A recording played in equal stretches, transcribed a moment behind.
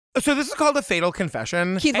So this is called A Fatal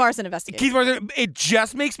Confession. Keith Morrison Investigates. Keith Morrison. It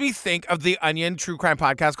just makes me think of the Onion true crime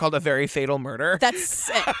podcast called A Very Fatal Murder. That's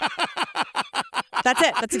it. That's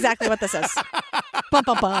it. That's exactly what this is. Bum,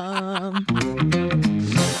 bum, bum.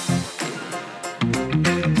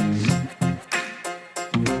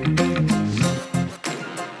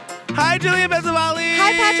 Hi, Jillian Benzavalli.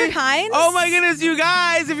 Hi, Patrick Hines. Oh my goodness, you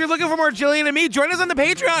guys. If you're looking for more Jillian and me, join us on the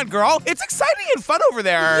Patreon, girl. It's exciting and fun over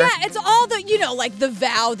there. Yeah, it's all the, like The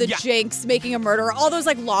Vow, The Jinx, Making a Murderer, all those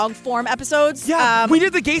like long form episodes. Yeah, we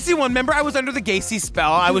did the Gacy one. Remember, I was under the Gacy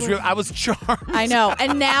spell. I was charmed. I know.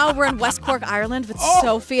 And now we're in West Cork, Ireland with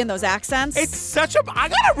Sophie and those accents. It's such a... I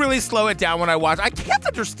gotta really slow it down when I watch. I can't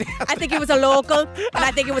understand. I think it was a local, and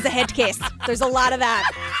I think it was a head case. There's a lot of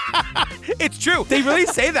that. It's true. They really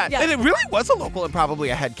say that. Yeah. And it really was a local and probably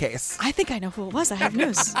a head case. I think I know who it was. I have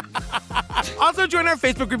news. Also, join our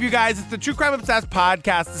Facebook group, you guys. It's the True Crime Obsessed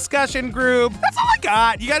podcast discussion group. That's all I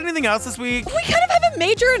got. You got anything else this week? We kind of have a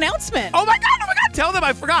major announcement. Oh my God. Tell them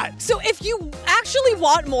I forgot. So if you actually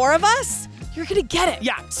want more of us, you're going to get it.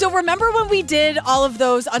 Yeah. So remember when we did all of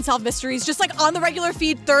those Unsolved Mysteries, just like on the regular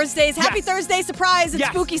feed Thursdays? Happy Thursday, surprise, it's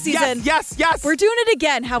spooky season. Yes. We're doing it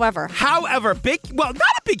again, however. Not a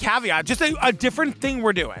big caveat, just a different thing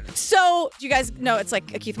we're doing. So, do you guys know it's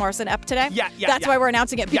like a Keith Morrison ep today? Yeah. That's why we're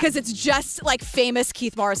announcing it, because it's just like famous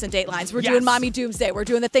Keith Morrison datelines. We're doing Mommy Doomsday. We're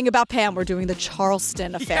doing The Thing About Pam. We're doing the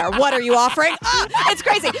Charleston affair. Yeah. What are you offering? It's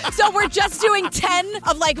crazy. So we're just doing 10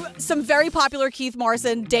 of like some very popular Keith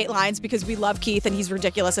Morrison datelines because we love Keith and he's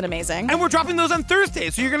ridiculous and amazing. And we're dropping those on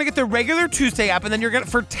Thursdays. So you're going to get the regular Tuesday app, and then you're going to,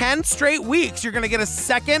 for 10 straight weeks, you're going to get a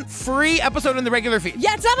second free episode in the regular feed.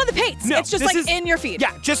 Yeah, it's not on the Pates. No, it's just like in your feed.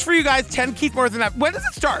 Yeah, just for you guys, 10 Keith Morrison app. When does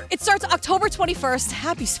it start? It starts October 21st.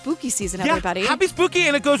 Happy spooky season, everybody. Happy spooky,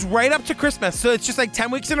 and it goes right up to Christmas. So it's just like 10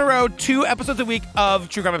 weeks in a row, 2 episodes a week of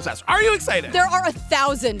True Crime Obsessed. Are you excited? There are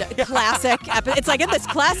 1,000 classic episodes. It's like in this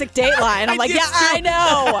classic Dateline. I'm like, I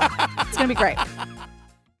know. It's going to be great.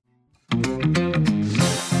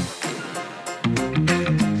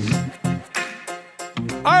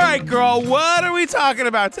 All right, girl, what are we talking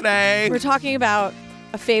about today? We're talking about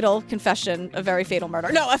a fatal confession, a very fatal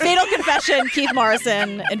murder. No, a fatal confession Keith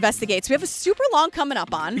Morrison investigates. We have a super long coming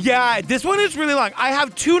up on. Yeah, this one is really long. I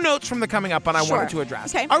have 2 notes from the coming up on I wanted to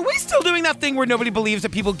address. Okay. Are we still doing that thing where nobody believes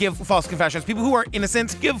that people give false confessions? People who are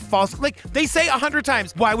innocent give false, like they say 100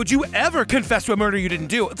 times, why would you ever confess to a murder you didn't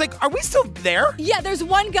do? It's like, are we still there? Yeah, there's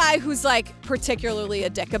one guy who's like particularly a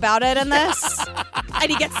dick about it in this.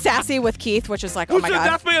 And he gets sassy with Keith, which is like, oh my God.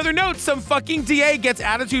 That's my other note. Some fucking DA gets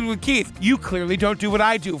attitude with Keith. You clearly don't do what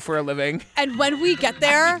I do for a living. And when we get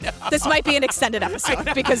there, this might be an extended episode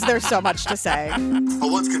because there's so much to say. A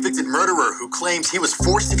once convicted murderer who claims he was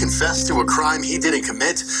forced to confess to a crime he didn't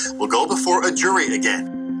commit will go before a jury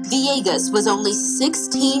again. Villegas was only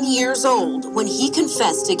 16 years old when he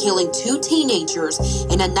confessed to killing 2 teenagers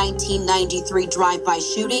in a 1993 drive-by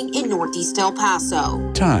shooting in Northeast El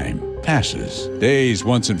Paso. Time passes. Days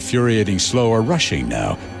once infuriating slow are rushing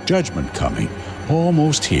now. Judgment coming.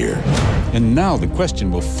 Almost here. And now the question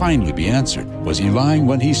will finally be answered. Was he lying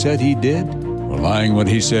when he said he did? Or lying when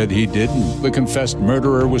he said he didn't? The confessed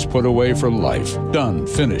murderer was put away for life. Done.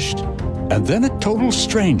 Finished. And then a total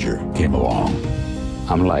stranger came along.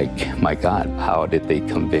 I'm like, my God, how did they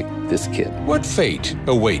convict this kid? What fate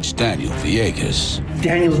awaits Daniel Villegas?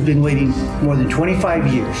 Daniel's been waiting more than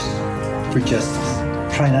 25 years for justice.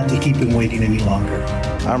 Try not to keep him waiting any longer.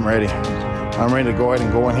 I'm ready. I'm ready to go ahead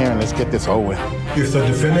and go in here and let's get this over with. If the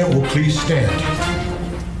defendant will please stand.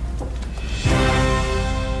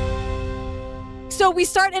 So we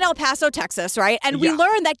start in El Paso, Texas, right? And we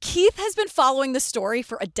learn that Keith has been following the story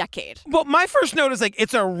for a decade. Well, my first note is like,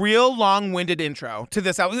 it's a real long-winded intro to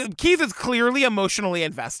this album. Keith is clearly emotionally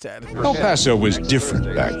invested. El Paso was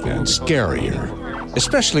different back then, scarier.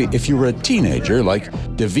 Especially if you were a teenager like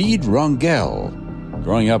David Rangel,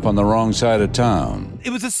 growing up on the wrong side of town. It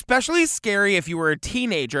was especially scary if you were a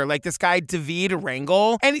teenager, like this guy, David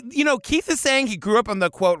Rangel. And, you know, Keith is saying he grew up on the,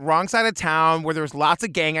 quote, wrong side of town where there was lots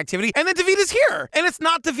of gang activity. And then David is here. And it's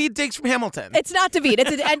not David Diggs from Hamilton. It's not David.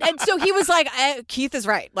 And so he was like, Keith is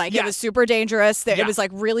right. Like, it was super dangerous. It was, like,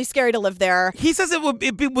 really scary to live there. He says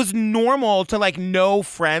it was normal to, like, know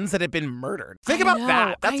friends that had been murdered. Think about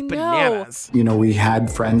that. That's bananas. You know, we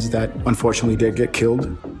had friends that unfortunately did get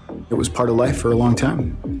killed. It was part of life for a long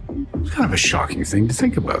time. It's kind of a shocking thing to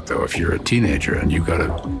think about, though, if you're a teenager and you've got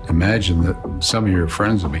to imagine that some of your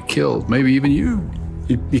friends will be killed, maybe even you.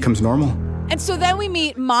 It becomes normal. And so then we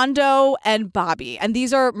meet Mondo and Bobby, and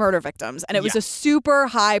these are murder victims. And it was a super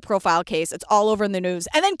high-profile case. It's all over in the news.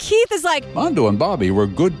 And then Keith is like... Mondo and Bobby were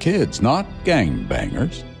good kids, not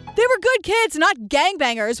gangbangers. They were good kids, not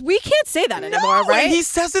gangbangers. We can't say that anymore, right? And he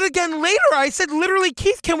says it again later. I said literally,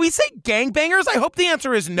 Keith, can we say gangbangers? I hope the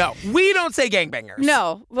answer is no. We don't say gangbangers.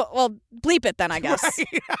 No. Well, bleep it then, I guess.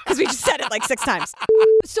 Because we just said it like 6 times.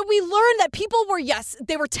 So we learned that people were, yes,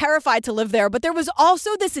 they were terrified to live there, but there was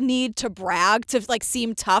also this need to brag, to like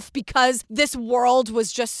seem tough because this world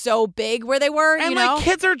was just so big where they were, and you know? like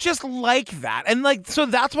kids are just like that. And like, so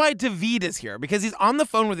that's why David is here, because he's on the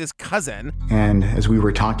phone with his cousin. And as we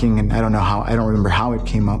were talking, and I don't remember how it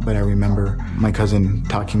came up, but I remember my cousin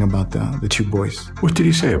talking about the 2 boys. What did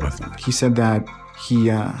he say about them? He said that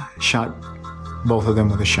he shot both of them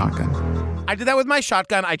with a shotgun. I did that with my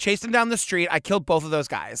shotgun. I chased him down the street. I killed both of those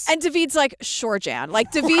guys. And David's like, sure, Jan. Like,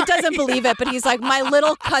 David doesn't believe it, but he's like, my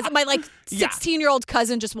little cousin, my like 16-year-old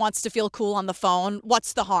cousin just wants to feel cool on the phone.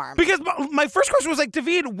 What's the harm? Because my first question was like,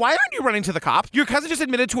 David, why aren't you running to the cops? Your cousin just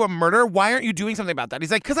admitted to a murder. Why aren't you doing something about that?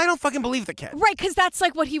 He's like, because I don't fucking believe the kid. Right, because that's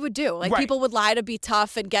like what he would do. Like, people would lie to be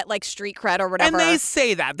tough and get like street cred or whatever. And they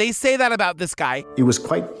say that. They say that about this guy. It was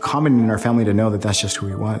quite common in our family to know that that's just who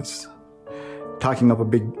he was. Talking up a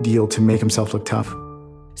big deal to make himself look tough.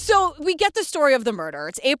 So we get the story of the murder.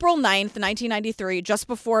 It's April 9th, 1993, just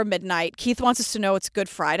before midnight. Keith wants us to know it's Good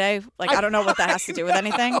Friday. Like, I don't know what that has to do with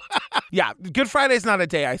anything. Yeah, Good Friday is not a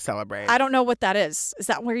day I celebrate. I don't know what that is. Is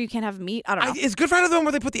that where you can't have meat? I don't know. Is Good Friday the one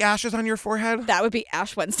where they put the ashes on your forehead? That would be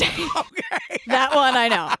Ash Wednesday. Okay. That one I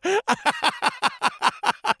know.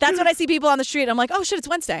 That's when I see people on the street. I'm like, oh shit, it's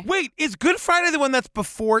Wednesday. Wait, is Good Friday the one that's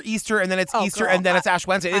before Easter and then it's Easter and then it's Ash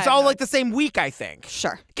Wednesday? It's all like the same week, I think.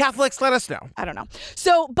 Sure. Catholics, let us know. I don't know.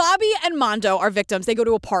 So Bobby and Mondo are victims. They go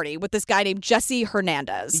to a party with this guy named Jesse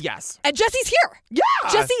Hernandez. Yes. And Jesse's here.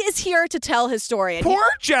 Yeah. Jesse is here to tell his story. And Poor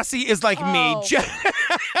Jesse is like me.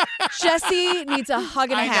 Jesse needs a hug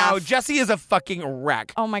and a half. I know. Jesse is a fucking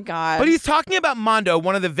wreck. Oh my God. But he's talking about Mondo,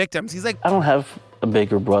 one of the victims. He's like, I don't have a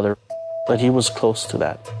bigger brother, but he was close to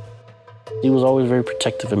that. He was always very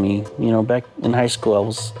protective of me. You know, back in high school,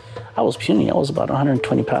 I was puny. I was about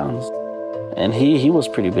 120 pounds. And he was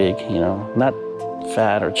pretty big, you know, not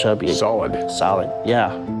fat or chubby. Solid,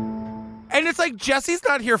 yeah. And it's like, Jesse's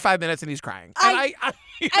not here 5 minutes and he's crying.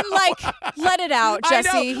 And like, let it out,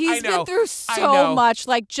 Jesse. He's been through so much.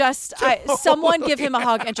 Like, just someone give him a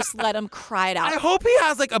hug and just let him cry it out. I hope he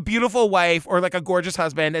has like a beautiful wife or like a gorgeous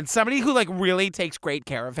husband and somebody who like really takes great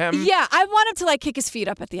care of him. Yeah, I want him to like kick his feet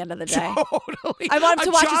up at the end of the day. Totally. I want him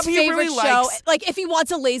to watch his favorite really show. Likes. Like, if he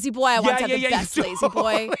wants a lazy boy, I want to have the best lazy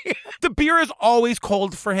boy. The beer is always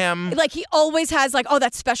cold for him. Like, he always has like,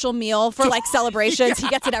 that special meal for like celebrations. He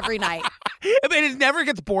gets it every night. And it never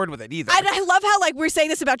gets bored with it either. And I love how like we're saying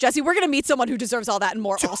this about Jesse. We're going to meet someone who deserves all that and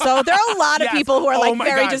more also. There are a lot of people who are like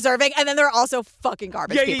very deserving, and then there are also fucking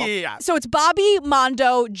garbage people. Yeah. So it's Bobby,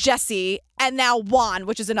 Mondo, Jesse, and now Juan,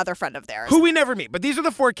 which is another friend of theirs. Who we never meet, but these are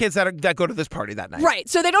the 4 kids that go to this party that night. Right.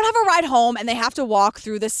 So they don't have a ride home, and they have to walk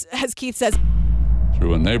through this, as Keith says,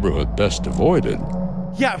 through a neighborhood best avoided.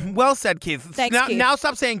 Yeah, well said, Keith. Thanks, Keith. Now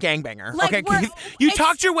stop saying gangbanger. Like, okay, Keith? You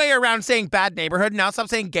talked your way around saying bad neighborhood. Now stop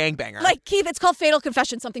saying gangbanger. Like, Keith, it's called Fatal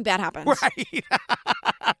Confession. Something bad happens. Right.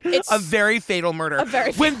 It's a very fatal murder.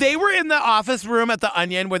 When they were in the office room at the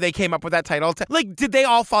Onion where they came up with that title, like, did they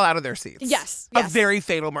all fall out of their seats? Yes. A very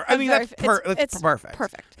fatal murder. I mean, that's perfect.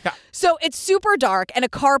 Perfect. Yeah. So it's super dark, and a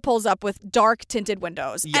car pulls up with dark tinted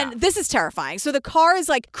windows. Yeah. And this is terrifying. So the car is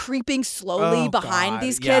like creeping slowly behind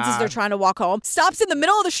these kids as they're trying to walk home. Stops in the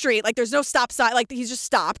middle of the street. Like, there's no stop sign. Like, he's just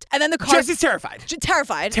stopped. And then the car... Jesse's terrified.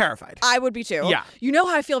 Terrified. I would be too. Yeah. You know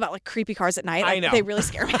how I feel about like creepy cars at night? I know. They really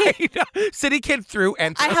scare me. I know. City kid through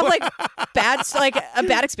and through. I have like a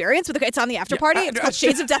bad experience with it's on the after party. It's called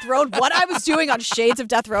Shades of Death Road. What I was doing on Shades of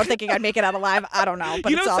Death Road thinking I'd make it out alive, I don't know. But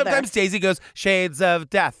you know, it's all sometimes there. Daisy goes, Shades of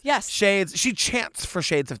Death. Yes. Shades. She chants for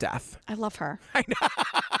Shades of Death. I love her. I know.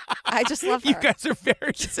 I just love her. You guys are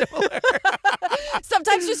very similar.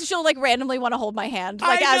 Sometimes just she'll like randomly want to hold my hand.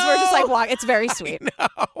 Like as we're just like walking. It's very sweet.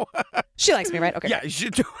 She likes me, right? Okay. Yeah, she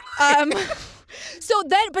do. So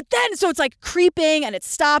it's like creeping and it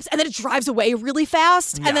stops and then it drives away really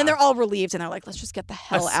fast. Yeah. And then they're all relieved and they're like, let's just get the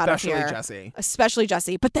hell out of here. Especially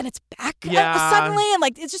Jesse. But then it's back suddenly and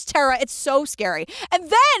like it's just terror. It's so scary. And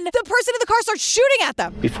then the person in the car starts shooting at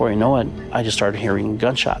them. Before you know it, I just started hearing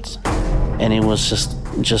gunshots. And it was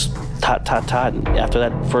just tot, tot, tot. And after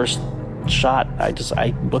that first shot,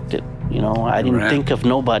 I booked it. You know, I didn't think of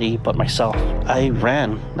nobody but myself. I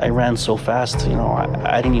ran so fast, you know,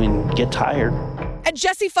 I didn't even get tired. And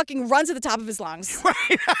Jesse fucking runs at the top of his lungs.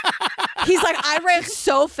 He's like, I ran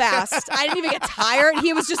so fast. I didn't even get tired.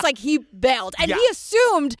 He was just like, he bailed. And he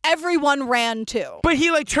assumed everyone ran too. But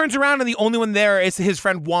he like turns around and the only one there is his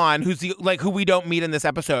friend Juan, who's who we don't meet in this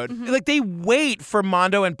episode. Like they wait for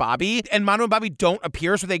Mondo and Bobby, and Mondo and Bobby don't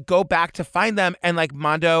appear, so they go back to find them, and like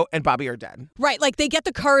Mondo and Bobby are dead. Right, like they get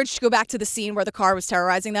the courage to go back to the scene where the car was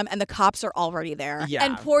terrorizing them, and the cops are already there. Yeah.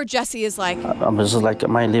 And poor Jesse is like, I'm just like,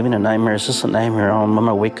 am I living a nightmare? Is this a nightmare? I'm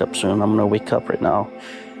gonna wake up soon. I'm gonna wake up right now.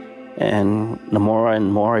 And the more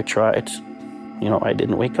and more I tried, I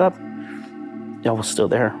didn't wake up. Y'all was still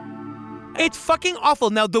there. It's fucking awful.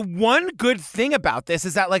 Now, the one good thing about this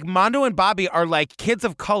is that, like, Mondo and Bobby are, like, kids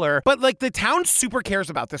of color, but, like, the town super cares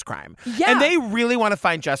about this crime. Yeah. And they really want to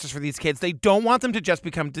find justice for these kids. They don't want them to just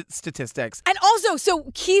become statistics. And also, so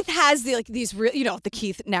Keith has the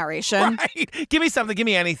Keith narration. Right. Give me something. Give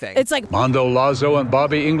me anything. It's like Mondo Lazo and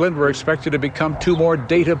Bobby England were expected to become 2 more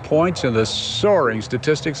data points in the soaring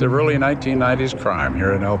statistics of early 1990s crime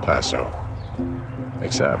here in El Paso.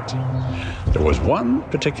 Except there was one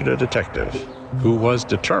particular detective who was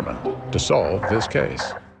determined to solve this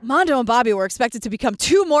case. Mondo and Bobby were expected to become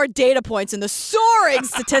 2 more data points in the soaring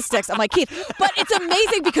statistics. I'm like, Keith, but it's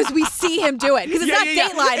amazing because we see him do it. Because it's not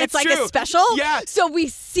Dateline. It's like true. a special. Yeah. So we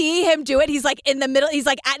see him do it. He's like in the middle. He's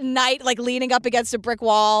like at night, like leaning up against a brick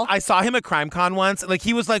wall. I saw him at CrimeCon once. Like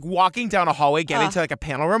he was like walking down a hallway getting to like a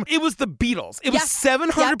panel room. It was the Beatles. It was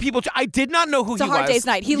 700 people. I did not know who he was. It's a Hard Day's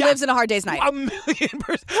Night. He lives in a Hard Day's Night.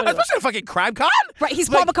 1,000,000%. Especially at a fucking CrimeCon. Right. He's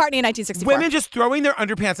Paul McCartney in 1964. Women just throwing their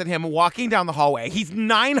underpants at him walking down the hallway. He's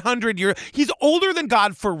 900 years. He's older than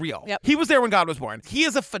God for real. Yep. He was there when God was born. He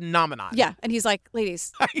is a phenomenon. Yeah. And he's like,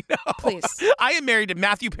 ladies, I know. Please. I am married to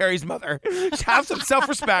Matthew Perry's mother. Have some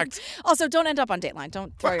self-respect. Also, don't end up on Dateline.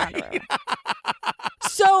 Don't throw your underwear.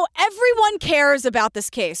 So everyone cares about this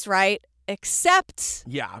case, right? Except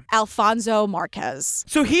Alfonso Marquez.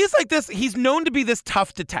 So he's like this, he's known to be this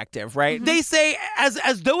tough detective, right? They say as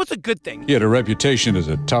though it's a good thing. He had a reputation as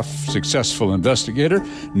a tough, successful investigator,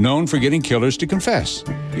 known for getting killers to confess.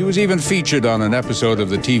 He was even featured on an episode of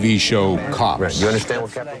the TV show Cops. Right. You understand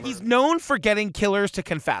what Captain? He's known for getting killers to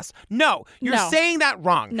confess. No, you're saying that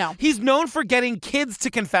wrong. No. He's known for getting kids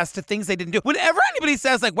to confess to things they didn't do. Whenever anybody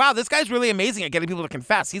says like, wow, this guy's really amazing at getting people to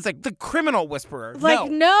confess, he's like the criminal whisperer. Like,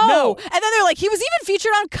 no. And then they're like, he was even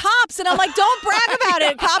featured on Cops. And I'm like, don't brag about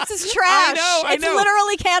it. Cops is trash. I know. It's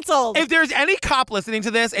literally canceled. If there's any cop listening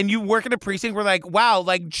to this and you work in a precinct where like, wow,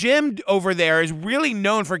 like Jim over there is really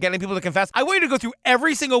known for getting people to confess, I want you to go through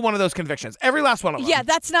every single one of those convictions. Every last one of them. Yeah,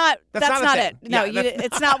 that's not it. No, Yeah,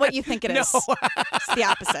 it's not what you think it is. No. It's the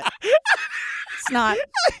opposite. It's not.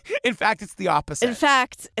 In fact, it's the opposite. In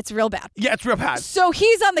fact, it's real bad. Yeah, it's real bad. So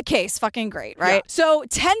he's on the case. Fucking great, right? Yeah. So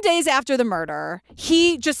 10 days after the murder,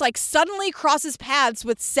 he just like suddenly crosses paths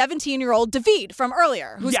with 17-year-old David from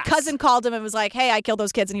earlier, whose cousin called him and was like, hey, I killed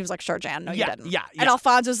those kids. And he was like, sure, Jan. No, you didn't. Yeah. And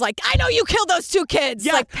Alfonso's like, I know you killed those 2 kids.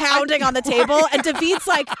 Like pounding on the table. And David's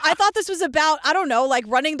like, I thought this was about, I don't know, like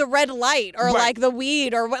running the red light or like the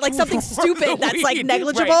weed or like something stupid that's like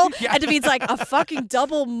negligible. Right. Yeah. And David's like, a fucking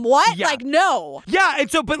double what? Yeah. Like, no. Yeah, and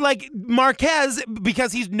so, but like Marquez,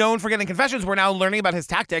 because he's known for getting confessions, we're now learning about his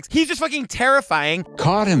tactics. He's just fucking terrifying.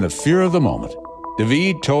 Caught in the fear of the moment,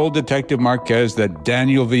 David told Detective Marquez that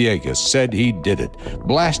Daniel Villegas said he did it,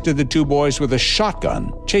 blasted the 2 boys with a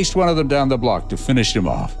shotgun, chased one of them down the block to finish him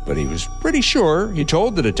off. But he was pretty sure he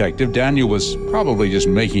told the detective Daniel was probably just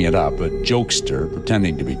making it up, a jokester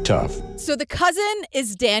pretending to be tough. So the cousin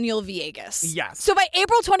is Daniel Villegas. Yes. So by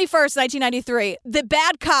April 21st, 1993, the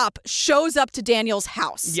bad cop shows up to Daniel's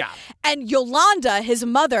house. Yeah. And Yolanda, his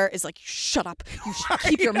mother, is like, shut up. You should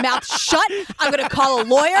keep your mouth shut. I'm going to call a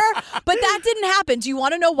lawyer. But that didn't happen. Do you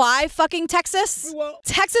want to know why, fucking Texas? Well,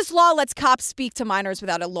 Texas law lets cops speak to minors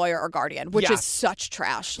without a lawyer or guardian, which is such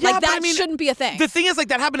trash. Yeah, like, but that I mean, shouldn't be a thing. The thing is, like,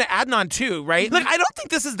 that happened to Adnan, too, right? Like, I don't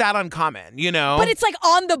think this is that uncommon, you know? But it's, like,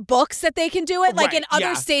 on the books that they can do it. Like, Right, in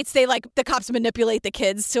other states, they, like, the cops manipulate the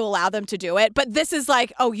kids to allow them to do it. But this is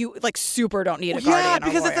like, oh, you, like, super don't need a guardian Yeah, or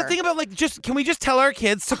because a it's the lawyer. thing about, like, can we just tell our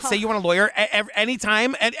kids to say you want a lawyer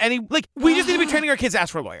anytime? We just need to be training our kids to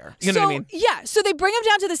ask for a lawyer. You know what I mean? Yeah. So they bring him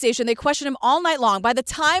down to the station. They question him all night long. By the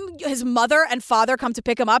time his mother and father come to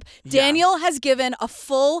pick him up, Daniel has given a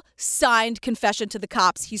full signed confession to the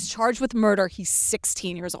cops. He's charged with murder. He's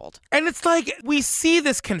 16 years old. And it's like, we see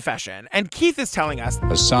this confession, and Keith is telling us.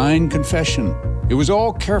 A signed confession. It was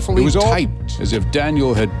all carefully typed, as if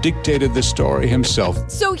Daniel had dictated the story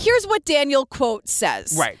himself. So here's what Daniel, quote,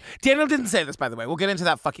 says. Right. Daniel didn't say this, by the way. We'll get into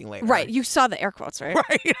that fucking later. Right. You saw the air quotes, right?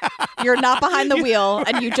 Right. You're not behind the wheel,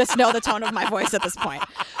 and you just know the tone of my voice at this point.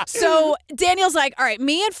 So Daniel's like, all right,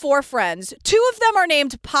 me and 4 friends. 2 of them are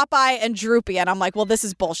named Popeye and Droopy. And I'm like, well, this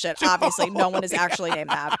is bullshit. Obviously, no one is actually named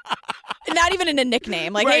that. Not even in a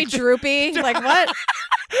nickname. Like, hey, Droopy. Like, what?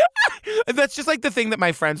 That's just like the thing that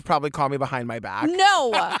my friends probably call me behind my back.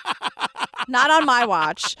 No. Not on my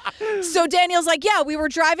watch. So Daniel's like, yeah, we were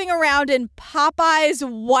driving around in Popeye's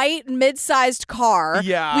white mid-sized car.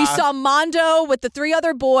 Yeah. We saw Mondo with the 3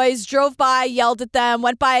 other boys, drove by, yelled at them,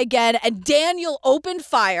 went by again, and Daniel opened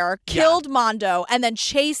fire, killed Mondo, and then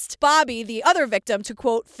chased Bobby, the other victim, to,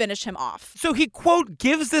 quote, finish him off. So he, quote,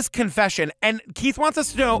 gives this confession, and Keith wants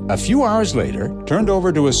us to know. A few hours later, turned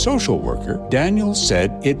over to a social worker, Daniel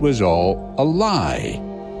said it was all a lie.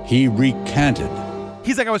 He recanted.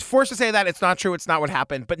 He's like, I was forced to say that. It's not true. It's not what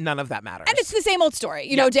happened, but none of that matters. And it's the same old story.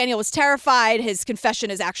 You know, Daniel was terrified. His confession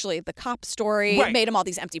is actually the cop story. Right. It made him all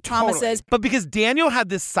these empty promises. Totally. But because Daniel had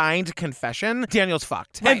this signed confession, Daniel's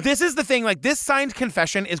fucked. Right. And this is the thing, like, this signed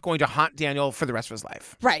confession is going to haunt Daniel for the rest of his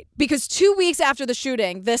life. Right. Because 2 weeks after the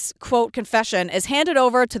shooting, this, quote, confession is handed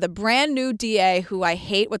over to the brand new DA who I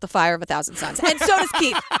hate with the fire of 1,000 suns. And so does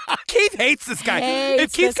Keith. Keith hates this guy.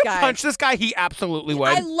 If Keith could punch this guy, he absolutely would.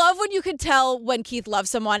 I love when you could tell when Keith loves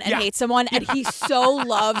someone and hates someone, and he so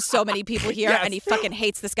loves so many people here, and he fucking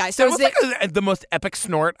hates this guy. So that was like the most epic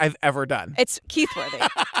snort I've ever done. It's Keith worthy.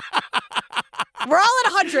 We're all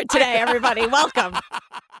at 100 today, everybody. Welcome.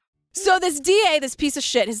 So this DA, this piece of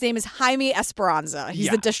shit, his name is Jaime Esperanza. He's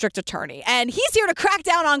the district attorney. And he's here to crack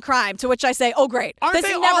down on crime, to which I say, oh, great. Aren't this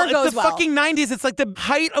they never all? goes It's the well. fucking 90s. It's like the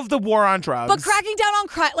height of the war on drugs. But cracking down on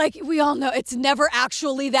crime, like, we all know, it's never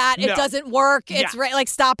actually that. It doesn't work. It's like,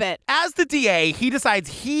 stop it. As the DA, he decides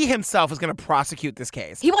he himself is going to prosecute this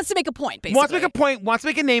case. He wants to make a point, basically. Wants to make a point, wants to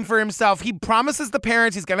make a name for himself. He promises the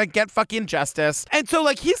parents he's going to get fucking justice. And so,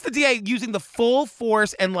 like, he's the DA using the full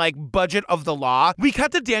force and, like, budget of the law. We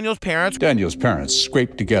cut to Daniel's parents. Daniel's parents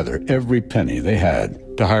scraped together every penny they had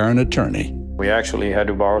to hire an attorney. We actually had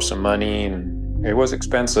to borrow some money, and it was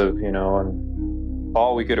expensive, you know, and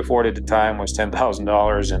all we could afford at the time was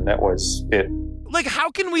 $10,000, and that was it. Like,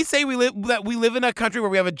 how can we say we live in a country where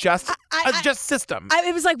we have a just system?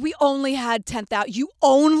 It was like we only had 10,000. You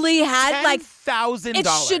only had like $10,000. It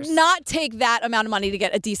should not take that amount of money to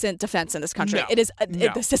get a decent defense in this country. No. It is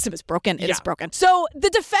the system is broken. It is broken. So the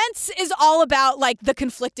defense is all about like the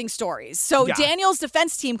conflicting stories. So Daniel's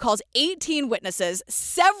defense team calls 18 witnesses,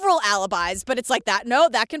 several alibis, but it's like that. No,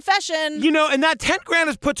 that confession. You know, and that 10 grand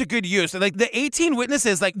is put to good use. Like the 18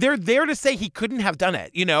 witnesses, like they're there to say he couldn't have done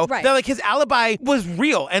it. You know, right? They're like his alibi was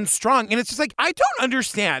real and strong. And it's just like, I don't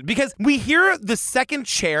understand, because we hear the second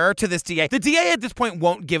chair to this DA. The DA at this point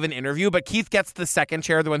won't give an interview, but Keith gets the second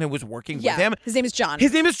chair, the one who was working with him. His name is John.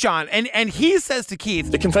 His name is John. And he says to Keith,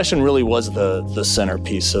 the confession really was the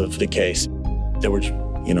centerpiece of the case. There were,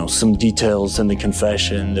 you know, some details in the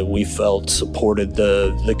confession that we felt supported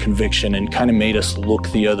the conviction and kind of made us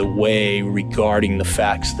look the other way regarding the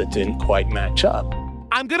facts that didn't quite match up.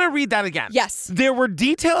 I'm going to read that again. Yes. There were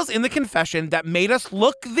details in the confession that made us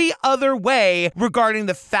look the other way regarding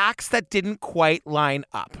the facts that didn't quite line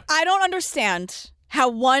up. I don't understand how,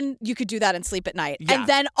 one, you could do that and sleep at night. Yeah. And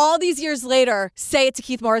then all these years later, say it to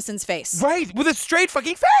Keith Morrison's face. Right, with a straight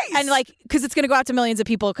fucking face. And like, because it's going to go out to millions of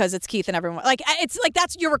people because it's Keith and everyone. Like, it's like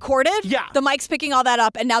you're recorded. Yeah. The mic's picking all that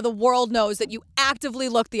up, and now the world knows that you actively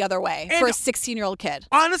look the other way for a 16-year-old kid.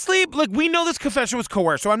 Honestly, like, we know this confession was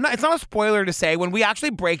coerced, so it's not a spoiler to say when we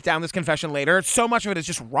actually break down this confession later, so much of it is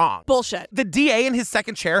just wrong. Bullshit. The DA in his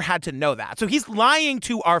second chair had to know that, so he's lying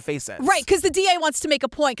to our faces. Right, because the DA wants to make a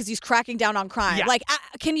point because he's cracking down on crime. Yeah. Like,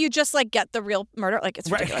 can you just like get the real murder? Like, it's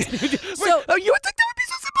ridiculous. So, you would think that would be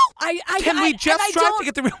so simple? Can we just strive to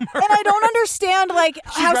get the real murder? And I don't understand, like,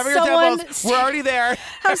 how someone... We're already there.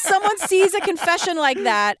 How someone sees a confession like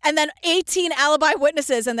that, and then 18 alibi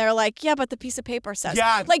witnesses, and they're like, yeah, but the piece of paper says.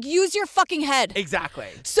 Yeah. Like, use your fucking head. Exactly.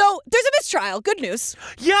 So, there's a mistrial. Good news.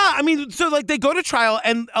 Yeah, I mean, so, like, they go to trial,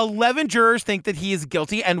 and 11 jurors think that he is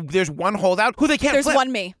guilty, and there's one holdout who they can't There's flip.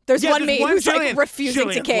 one me. There's one me who's, Jillian, like, refusing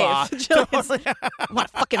to cave. What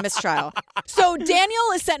a fucking mistrial. So,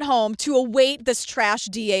 Daniel is sent home to await this trash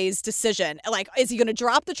DA's decision. Like, is he going to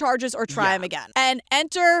drop the charges or try him again? And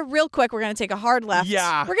enter, real quick, we're going to take a hard left.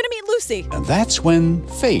 Yeah. We're going to meet Lucy. And that's when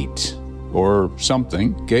fate, or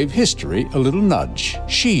something, gave history a little nudge.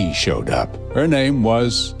 She showed up. Her name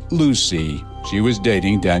was Lucy. She was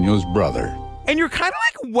dating Daniel's brother. And you're kind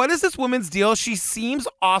of like, what is this woman's deal? She seems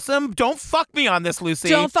awesome. Don't fuck me on this, Lucy.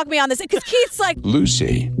 Don't fuck me on this. Because Keith's like...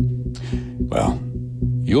 Lucy. Well,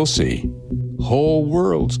 you'll see. Whole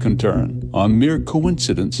worlds can turn on mere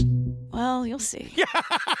coincidence. Well, you'll see.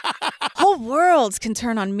 Whole worlds can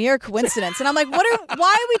turn on mere coincidence. And I'm like, why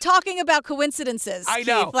are we talking about coincidences, I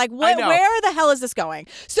know. Keith? Like, I know. where the hell is this going?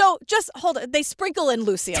 So just hold it. They sprinkle in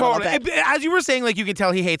Lucy a little bit. As you were saying, like, you can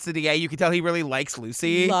tell he hates the DA. You can tell he really likes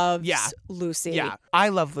Lucy. Loves Lucy. Yeah. I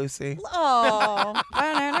love Lucy. Oh.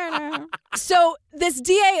 So this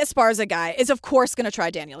DA Esparza guy is, of course, going to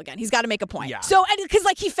try Daniel again. He's got to make a point. Yeah. So, because,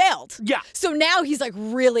 like, he failed. Yeah. So now he's, like,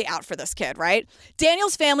 really out for this kid, right?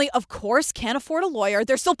 Daniel's family, of course, can't afford a lawyer.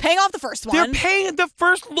 They're still paying off the first one. They're paying the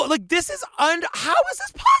first... Like, this is... How is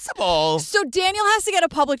this possible? So Daniel has to get a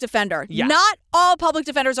public defender. Yeah. Not all public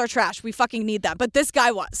defenders are trash. We fucking need them. But this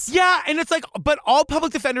guy was. Yeah, and it's like, but all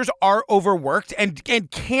public defenders are overworked and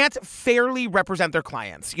can't fairly represent their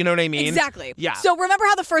clients. You know what I mean? Exactly. Yeah. So remember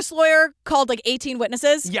how the first lawyer called like 18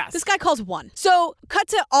 witnesses? Yes. This guy calls one. So cut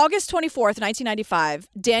to August 24th, 1995.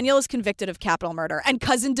 Daniel is convicted of capital murder, and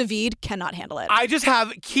cousin David cannot handle it.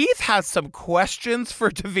 Keith has some questions for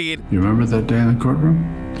David. You remember that day in the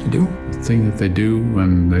courtroom? I do. The thing that they do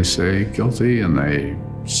when they say guilty and they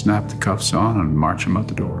snap the cuffs on and march him out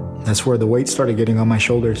the door. That's where the weight started getting on my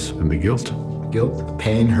shoulders. And the guilt. Guilt,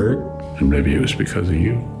 pain, hurt. And maybe it was because of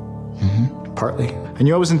you. Mm-hmm. Partly. I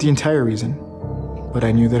knew I wasn't the entire reason, but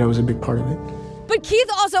I knew that I was a big part of it. But Keith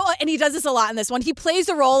also, and he does this a lot in this one, he plays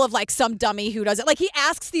the role of like some dummy who does it. Like he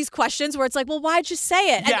asks these questions where it's like, well, why'd you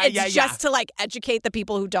say it? And it's just to like educate the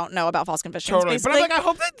people who don't know about false convictions. Totally. Basically. But I'm like, I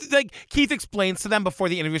hope that like Keith explains to them before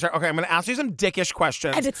the interview starts, okay, I'm going to ask you some dickish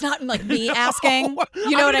questions. And it's not like me asking.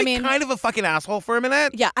 You know what I mean? Kind of a fucking asshole for a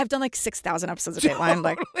minute. Yeah, I've done like 6,000 episodes of Dateline.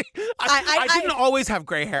 Like, I didn't always have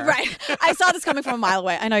gray hair. Right. I saw this coming from a mile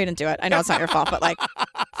away. I know you didn't do it. I know it's not your fault, but like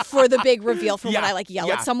for the big reveal for when I like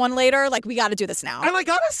yell at someone later, like we got to do this now. And I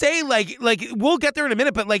gotta say, like we'll get there in a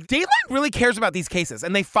minute, but like Dateline really cares about these cases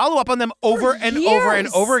and they follow up on them over and over and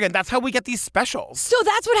over again. That's how we get these specials. So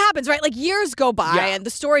that's what happens, right? Like years go by and the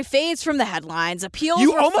story fades from the headlines. Appeals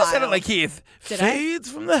You were almost filed. said it like Keith. Fades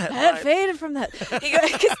from the headlines. Faded from the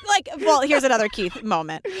well, here's another Keith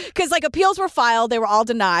moment. Because like appeals were filed, they were all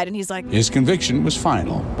denied, and he's like, his conviction was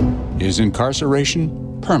final. His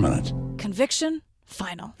incarceration permanent. Conviction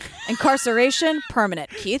final. Incarceration permanent,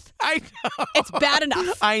 Keith. I know. It's bad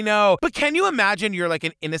enough. I know. But can you imagine you're like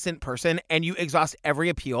an innocent person and you exhaust every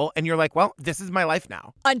appeal and you're like, well, this is my life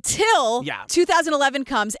now. Until 2011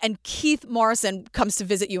 comes and Keith Morrison comes to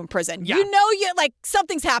visit you in prison. Yeah. You know, like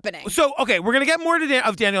something's happening. So, okay, we're going to get more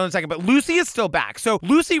of Daniel in a second, but Lucy is still back. So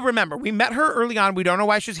Lucy, remember, we met her early on. We don't know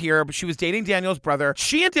why she's here, but she was dating Daniel's brother.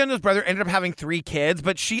 She and Daniel's brother ended up having 3 kids,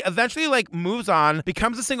 but she eventually like moves on,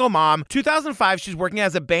 becomes a single mom. 2005, she's working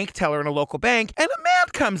as a bank teller in a local bank, and a man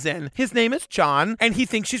comes in. His name is John, and he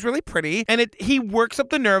thinks she's really pretty, and he works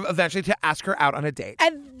up the nerve eventually to ask her out on a date.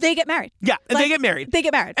 And they get married. Yeah, and they get married. They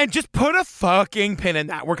get married. And just put a fucking pin in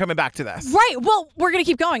that. We're coming back to this. Right. Well, we're going to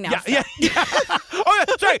keep going now. Yeah. Oh,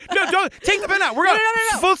 yeah. Sorry. No, don't take the pin out. We're going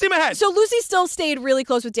No. full steam ahead. So Lucy still stayed really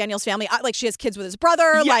close with Daniel's family. Like she has kids with his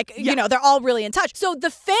brother. You know, they're all really in touch. So the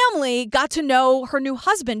family got to know her new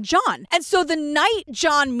husband, John. And so the night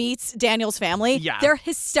John meets Daniel's family, they're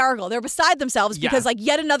hysterical. They're beside themselves because like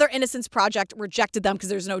yet another Innocence Project rejected them because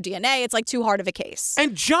there's no DNA. It's like too hard of a case.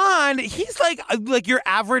 And John, he's like your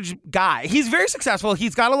average guy. He's very successful.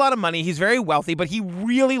 He's got a lot of money. He's very wealthy, but he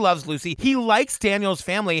really loves Lucy. He likes Daniel's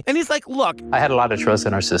family. And he's like, look. I had a lot of trust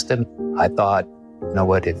in our system. I thought, you know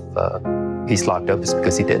what, if he's locked up, it's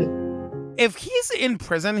because he did it. If he's in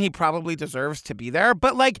prison, he probably deserves to be there.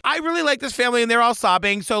 But like, I really like this family and they're all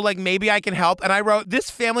sobbing. So like, maybe I can help. And I wrote, this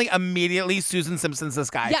family immediately Susan Simpsons this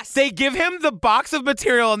guy. Yes. They give him the box of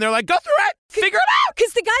material and they're like, go through it. Figure it out.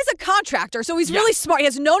 Because the guy's a contractor, so he's really smart. He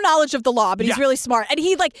has no knowledge of the law, but he's really smart. And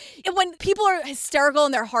he when people are hysterical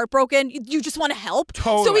and they're heartbroken, you just want to help.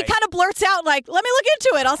 Totally. So he kind of blurts out like, let me look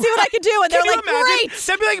into it. I'll see what I can do. And they're like, great.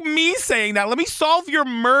 That'd be like me saying that. Let me solve your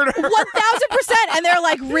murder. 1,000%. And they're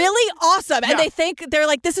like, really awesome. And they think they're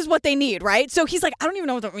like, this is what they need, right? So he's like, I don't even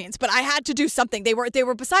know what that means, but I had to do something. They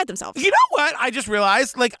were beside themselves. You know what? I just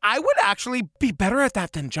realized, like, I would actually be better at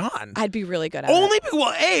that than John. I'd be really good at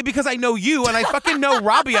it. Because I know you and I fucking know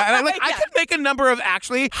Rabia, and I could make a number of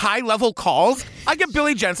actually high-level calls. I get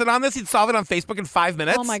Billy Jensen on this. He'd solve it on Facebook in 5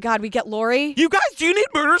 minutes. Oh my God, we get Lori. You guys, do you need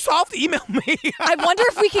murder solved? Email me. I wonder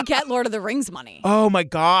if we could get Lord of the Rings money. Oh my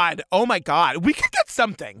God. We could get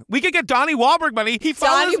something. We could get Donnie Wahlberg money. He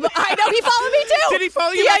follows me. I know, he followed me too. Did he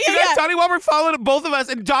follow you? Yeah. Donnie Wahlberg followed both of us,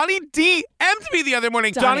 and Donnie DM'd me the other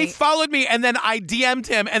morning. Donnie followed me, and then I DM'd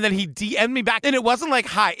him, and then he DM'd me back. And it wasn't like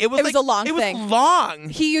hi. It was a long thing. It was long.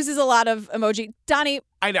 He uses a lot of emoji. Donnie,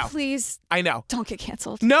 I know. Please. I know. Don't get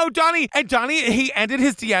canceled. No, Donnie. And Donnie, he ended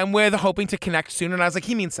his DM with hoping to connect soon. And I was like,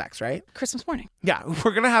 he means sex, right? Christmas morning. Yeah,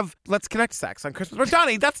 we're going to have let's connect sex on Christmas morning.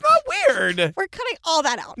 Donnie, that's not weird. We're cutting all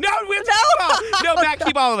that out. No, we have to keep all. No, Matt,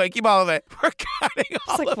 keep all of it. Keep all of it. We're cutting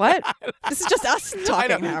all of it. What? This is just us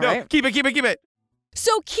talking now, right? Keep it.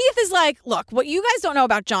 So Keith is like, look, what you guys don't know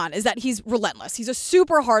about John is that he's relentless. He's a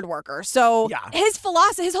super hard worker. So his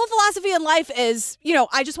whole philosophy in life is,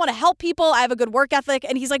 I just want to help people. I have a good work ethic.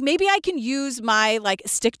 And he's like, maybe I can use my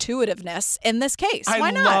stick-to-itiveness in this case.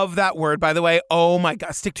 Why not? I love that word, by the way. Oh my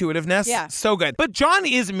God, stick-to-itiveness. Yeah. So good. But John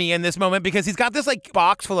is me in this moment because he's got this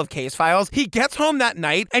box full of case files. He gets home that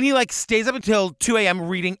night and he stays up until 2 a.m.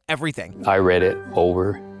 reading everything. I read it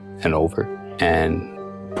over and over, and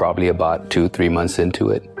probably about 2-3 months into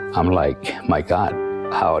it, I'm like, my God,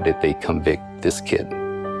 how did they convict this kid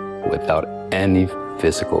without any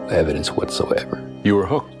physical evidence whatsoever? You were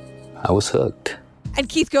hooked. I was hooked. And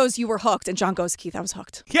Keith goes, you were hooked. And John goes, Keith, I was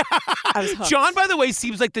hooked. Yeah. I was hooked. John, by the way,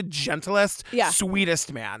 seems like the gentlest,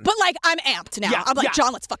 sweetest man. But I'm amped now. Yeah, I'm like,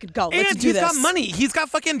 John, let's fucking go. Let's do this. And he's got money. He's got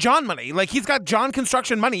fucking John money. He's got John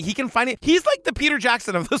construction money. He can find it. He's like the Peter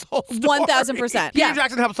Jackson of this whole story. 1,000%. Peter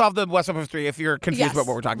Jackson helped solve the West Side Story if you're confused about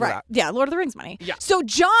what we're talking about. Yeah, Lord of the Rings money. Yeah. So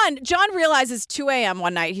John realizes 2 a.m.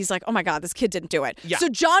 one night. He's like, oh my God, this kid didn't do it. Yeah. So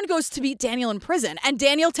John goes to meet Daniel in prison. And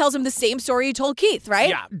Daniel tells him the same story he told Keith, right?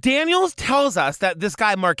 Yeah. Daniel tells us that this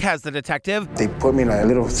guy, Marquez, the detective. They put me in a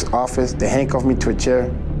little office. They handcuffed me to a chair.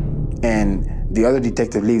 And the other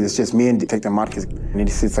detective leaves. It's just me and Detective Marquez. And he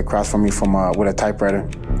sits across from me with a typewriter.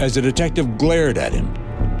 As the detective glared at him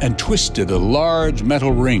and twisted a large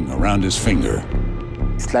metal ring around his finger.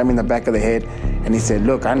 He slapped me in the back of the head, and he said,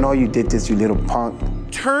 look, I know you did this, you little punk.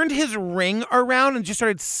 Turned his ring around and just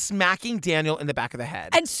started smacking Daniel in the back of the head.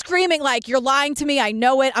 And screaming you're lying to me, I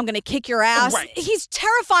know it, I'm going to kick your ass. Right. He's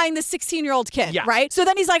terrifying the 16-year-old kid, right? So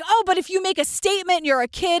then he's like, oh, but if you make a statement and you're a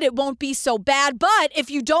kid, it won't be so bad. But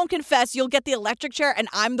if you don't confess, you'll get the electric chair and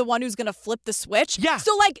I'm the one who's going to flip the switch. Yeah.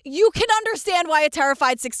 So you can understand why a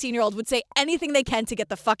terrified 16-year-old would say anything they can to get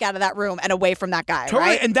the fuck out of that room and away from that guy, totally.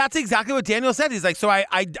 Right? And that's exactly what Daniel said. He's like, so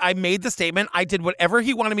I made the statement. I did whatever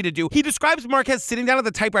he wanted me to do. He describes Marquez sitting down at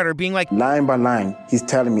the typewriter being like, line by line, he's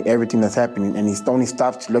telling me everything that's happening, and he only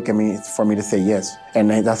stops to look at me for me to say yes. And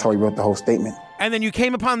that's how he wrote the whole statement. And then you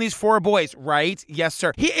came upon these 4 boys, right? Yes,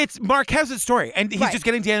 sir. It's Marquez's story, and he's just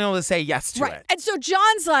getting Daniel to say yes to it. And so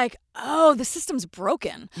John's like, oh, the system's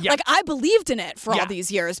broken. Yeah. I believed in it for all these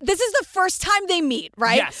years. This is the first time they meet,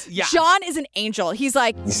 right? Yes, yeah. John is an angel. He's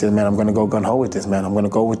like, he said, man, I'm going to go gun-ho with this, man. I'm going to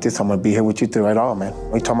go with this. I'm going to be here with you through it all, man.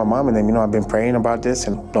 We told my mom and them, I've been praying about this,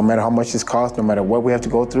 and no matter how much this costs, no matter what we have to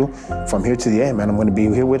go through, from here to the end, man, I'm going to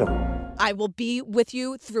be here with them. I will be with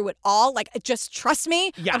you through it all. Just trust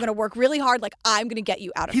me. Yeah. I'm going to work really hard. I'm going to get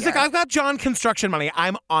you out of here. He's like, I've got John construction money.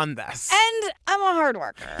 I'm on this. And I'm a hard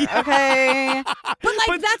worker, okay?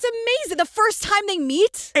 But that's amazing. The first time they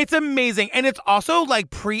meet. It's amazing. And it's also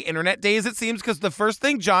pre-internet days, it seems, because the first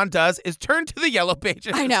thing John does is turn to the Yellow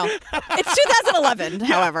Pages. I know. It's 2011,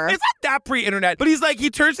 however. It's not that pre-internet. But he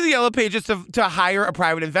turns to the Yellow Pages to hire a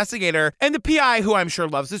private investigator. And the PI, who I'm sure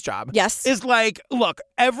loves his job, is like, look,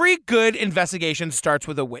 every good investigation starts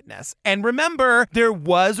with a witness. And remember, there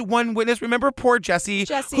was one witness. Remember poor Jesse,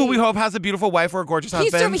 who we hope has a beautiful wife or a gorgeous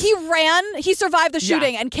husband. He survived the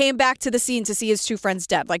shooting and came back to the scene to see his 2 friends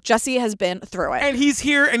dead. Jesse has been through it. And he's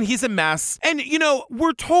here and he's a mess. And,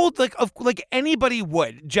 we're told like anybody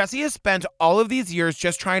would. Jesse has spent all of these years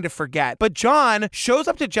just trying to forget. But John shows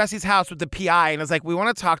up to Jesse's house with the PI and is like, we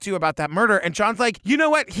want to talk to you about that murder. And John's like, you know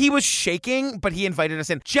what? He was shaking, but he invited us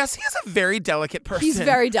in. Jesse is a very delicate person. He's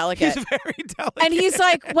very delicate. He's very delicate. And he's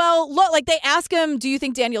like, well, look, they ask him, do you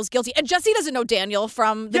think Daniel's guilty? And Jesse doesn't know Daniel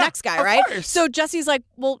from the next guy, right? Course. So Jesse's like,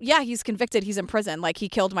 well, yeah, he's convicted. He's in prison. He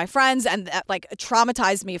killed my friends and that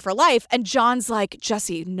traumatized me for life. And John's like,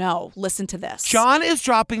 Jesse, no, listen to this. John is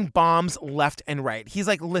dropping bombs left and right. He's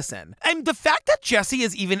like, listen. And the fact that Jesse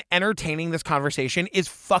is even entertaining this conversation is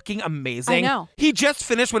fucking amazing. I know. He just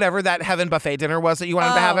finished whatever that heaven buffet dinner was that you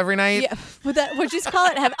wanted to have every night. Yeah. What'd you call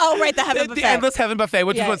it? Right, the heaven buffet. The endless heaven buffet,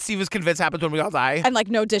 which is what Steve is convinced happens when we all die. And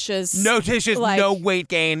no dishes. No dishes, no weight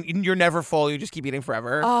gain. You're never full. You just keep eating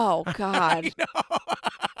forever. Oh, God.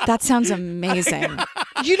 That sounds amazing.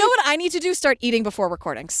 You know what I need to do? Start eating before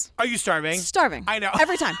recordings. Are you starving? Starving. I know.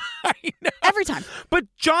 Every time. I know. Every time. But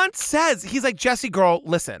John says, he's like, Jesse, girl,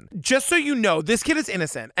 listen, just so you know, this kid is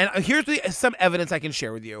innocent. And here's some evidence I can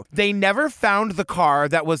share with you. They never found the car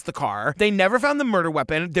that was the car. They never found the murder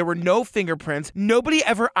weapon. There were no fingerprints. Nobody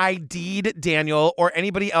ever ID'd Daniel or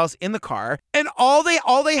anybody else in the car. And all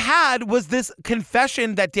they had was this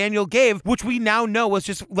confession that Daniel gave, which we now know was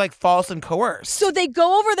just like false and coerced. So they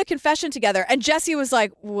go over the confession together, and Jesse was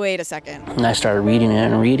like, wait a second. And I started reading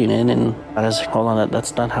it, and I was like, hold on,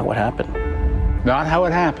 that's not how it happened. Not how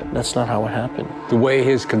it happened. That's not how it happened. The way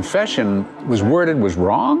his confession was worded was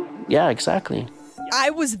wrong? Yeah, exactly. I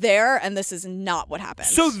was there, and this is not what happened.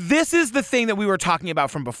 So this is the thing that we were talking about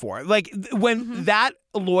from before. Like, when that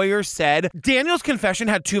lawyer said Daniel's confession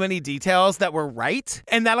had too many details that were right,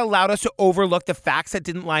 and that allowed us to overlook the facts that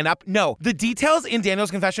didn't line up. No, the details in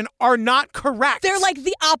Daniel's confession are not correct. They're like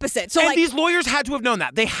the opposite. So and like, these lawyers had to have known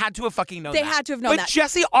that. They had to have fucking known that. They had to have known that. But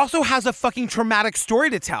Jesse also has a fucking traumatic story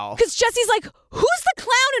to tell. Because Jesse's like, who's the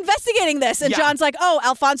clown investigating this? And John's like, oh,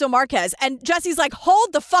 Alfonso Marquez. And Jesse's like,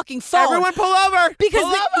 hold the fucking phone. Everyone pull over. Because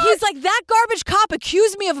he's like, that garbage cop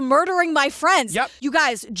accused me of murdering my friends. Yep. You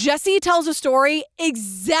guys, Jesse tells a story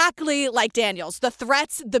exactly like Daniel's. The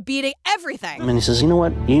threats, the beating, everything. And he says, you know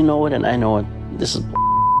what? You know it and I know it. This is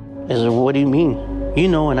I said, what do you mean? You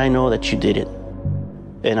know and I know that you did it.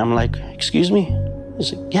 And I'm like, excuse me?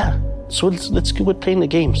 He's like, yeah. So let's quit playing the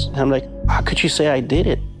games. And I'm like, how could you say I did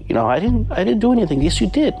it? You know, I didn't do anything. Yes, you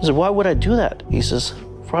did. I said, why would I do that? He says,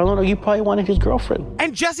 for all I know, you probably wanted his girlfriend.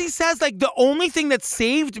 And Jesse says, like, the only thing that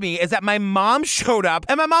saved me is that my mom showed up,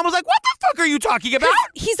 and my mom was like, what the fuck are you talking about?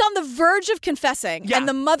 He's on the verge of confessing, and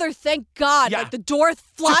the mother, thank God, like, the door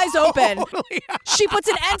flies open. She puts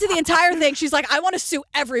an end to the entire thing. She's like, I want to sue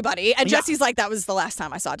everybody. And Jesse's like, that was the last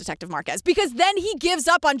time I saw Detective Marquez. Because then he gives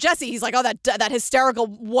up on Jesse. He's like, oh, that hysterical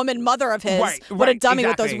woman mother of his. What a dummy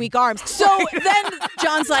with those weak arms. So then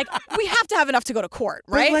John's like, we have to have enough to go to court,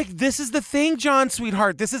 right? But, like, this is the thing, John,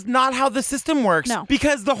 sweetheart. This is not how the system works. No.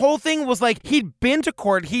 Because the whole thing was like, he'd been to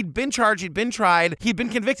court, he'd been charged, he'd been tried, he'd been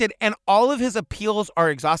convicted, and all of his appeals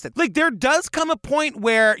are exhausted. Like, there does come a point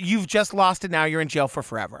where you've just lost it, now you're in jail for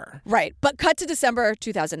forever. Right. But cut to December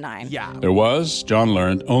 2009. Yeah. There was, John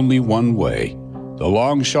learned, only one way. The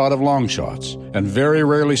long shot of long shots, and very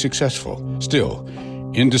rarely successful. Still,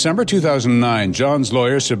 in December 2009, John's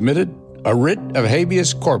lawyer submitted a writ of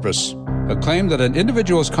habeas corpus, a claim that an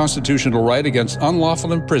individual's constitutional right against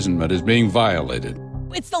unlawful imprisonment is being violated.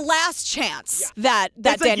 It's the last chance that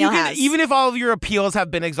Daniel has. Even if all of your appeals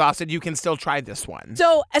have been exhausted, you can still try this one.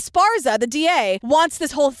 So Esparza, the DA, wants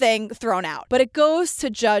this whole thing thrown out, but it goes to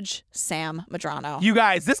Judge Sam Medrano. You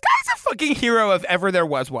guys, this guy's a fucking hero if ever there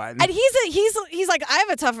was one. And he's like, I have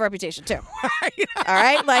a tough reputation too. All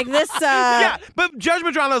right, like this. Yeah, but Judge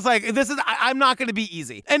Medrano's like, I'm not going to be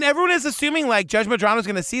easy, and everyone is assuming like Judge Medrano's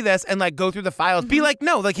going to see this and like go through the files, be like,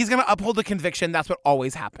 no, like he's going to uphold the conviction. That's what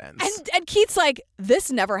always happens. And Keith's like,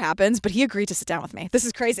 this never happens, but he agreed to sit down with me. This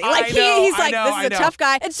is crazy. Like he's like, this is a tough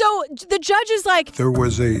guy. And so the judge is like, there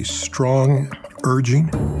was a strong urging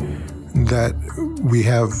that we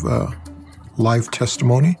have live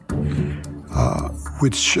testimony,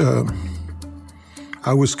 which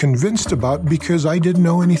I was convinced about because I didn't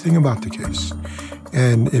know anything about the case.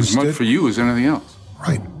 And as much for you as anything else.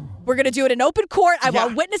 Right. We're going to do it in open court. I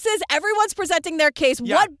want witnesses. Everyone's presenting their case.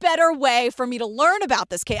 Yeah. What better way for me to learn about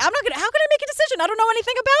this case? How can I make a decision? I don't know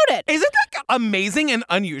anything about it. Isn't that amazing and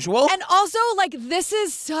unusual? And also, like, this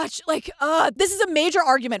is such, like, this is a major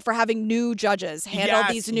argument for having new judges handle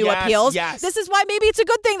these new appeals. Yes. This is why maybe it's a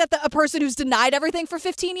good thing that a person who's denied everything for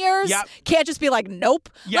 15 years can't just be like, nope.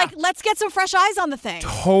 Like, let's get some fresh eyes on the thing.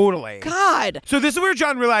 Totally. God. So this is where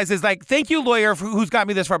John realizes, like, thank you, lawyer, who's got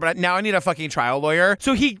me this far, but now I need a fucking trial lawyer.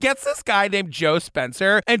 So he gets this guy named Joe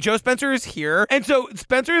Spencer, and Joe Spencer is here. And so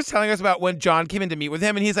Spencer is telling us about when John came in to meet with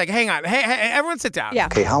him, and he's like, hang on, hey, everyone sit down. Yeah.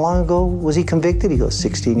 Okay, how long ago was he convicted? He goes,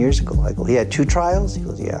 16 years ago. I go, he had 2 trials? He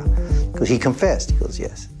goes, yeah. He goes, he confessed? He goes,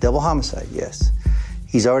 yes. Double homicide? Yes.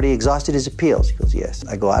 He's already exhausted his appeals? He goes, yes.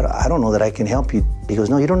 I go, I don't know that I can help you. He goes,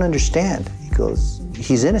 no, you don't understand. He goes,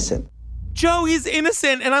 he's innocent. Joe, he's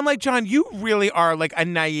innocent. And I'm like, John, you really are like a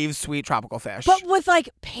naive, sweet tropical fish. But with like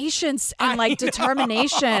patience and like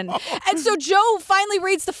determination. And so Joe finally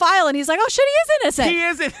reads the file and he's like, oh shit, he is innocent. He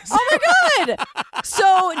is innocent. Oh my God.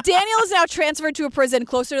 So Daniel is now transferred to a prison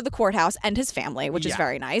closer to the courthouse and his family, which is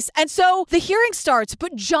very nice. And so the hearing starts,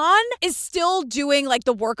 but John is still doing like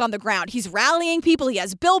the work on the ground. He's rallying people. He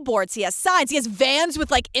has billboards. He has signs. He has vans with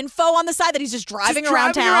like info on the side that he's just driving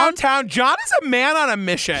around town. John is a man on a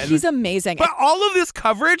mission. He's amazing. singing. But all of this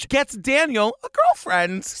coverage gets Daniel a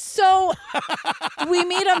girlfriend. So we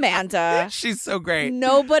meet Amanda. She's so great.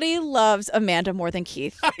 Nobody loves Amanda more than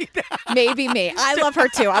Keith. Maybe me. I love her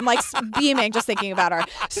too. I'm like beaming just thinking about her.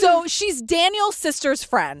 So she's Daniel's sister's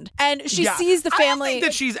friend, and she sees the family. I don't think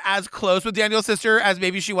that she's as close with Daniel's sister as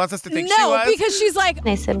maybe she wants us to think she was. No, because she's like...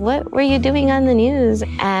 I said, what were you doing on the news?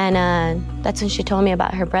 And that's when she told me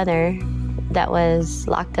about her brother that was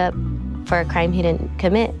locked up for a crime he didn't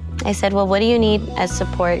commit. I said, well, what do you need as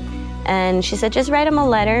support? And she said, just write him a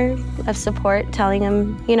letter of support telling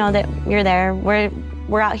him, that you're there.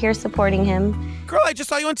 We're out here supporting him. Girl, I just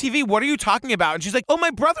saw you on TV. What are you talking about? And she's like, oh,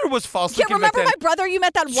 my brother was falsely convicted. Remember my brother you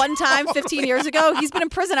met that one time 15 years ago? He's been in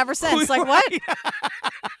prison ever since. Like, what?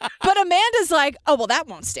 But Amanda's like, oh, well, that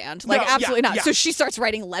won't stand. Like, absolutely not. Yeah. So she starts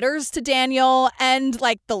writing letters to Daniel, and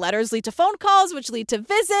like the letters lead to phone calls, which lead to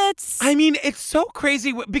visits. I mean, it's so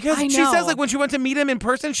crazy because she says like when she went to meet him in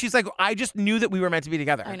person, she's like, I just knew that we were meant to be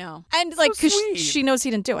together. I know. And like, because she knows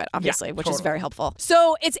he didn't do it, obviously, which is very helpful.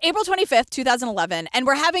 So it's April 25th, 2011, and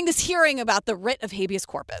we're having this hearing about the writ of habeas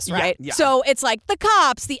corpus, right? Yeah. So it's like the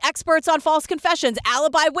cops, the experts on false confessions,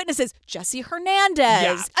 alibi witnesses, Jesse Hernandez.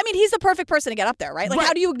 Yeah. I mean, he's the perfect person to get up there, right? Like,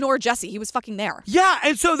 how do you ignore Jesse? He was fucking there. Yeah,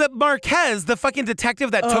 and so that Marquez, the fucking detective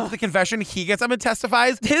that took the confession, he gets up and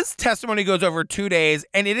testifies. His testimony goes over 2 days,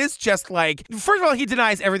 and it is just like, first of all, he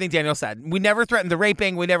denies everything Daniel said. We never threatened the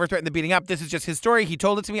raping. We never threatened the beating up. This is just his story. He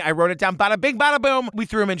told it to me. I wrote it down. Bada bing, bada boom. We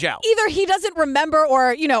threw him in jail. Either he doesn't remember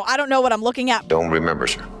or, I don't know what I'm looking at. Don't remember,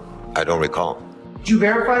 sir. I don't recall. Did you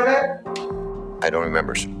verify that? I don't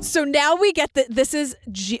remember, sir. So now we get that this is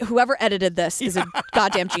whoever edited this is a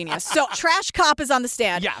goddamn genius. So Trash Cop is on the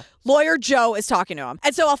stand. Yeah. Lawyer Joe is talking to him.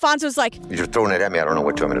 And so Alfonso's like, You're throwing it at me. I don't know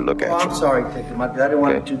what you want me to look at. I'm sorry, Detective. I didn't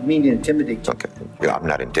want to mean to intimidate you. Okay. Yeah, I'm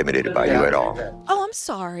not intimidated by you at all. oh, I'm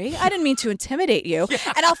sorry. I didn't mean to intimidate you.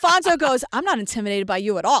 And Alfonso goes, I'm not intimidated by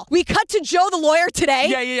you at all. We cut to Joe the lawyer today.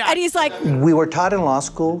 Yeah. And he's like, we were taught in law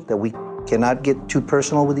school that we cannot get too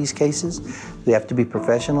personal with these cases. We have to be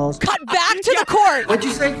professionals. Cut back to the court. What'd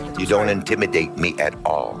you say? You don't intimidate me at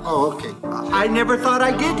all. Oh, okay. I never thought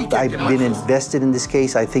I did, Detective. I've been invested in this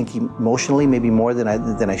case, I think emotionally, maybe more than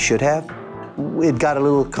I should have. It got a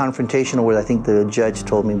little confrontational where I think the judge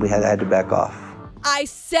told me I had to back off. I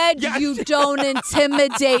said you don't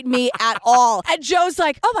intimidate me at all. And Joe's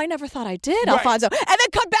like, oh, I never thought I did, Alfonso. And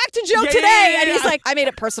then cut back to Joe today. And he's like, I made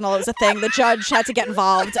it personal. It was a thing. The judge had to get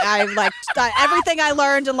involved. Everything I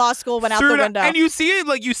learned in law school went out the window. And you see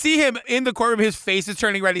it, you see him in the courtroom, his face is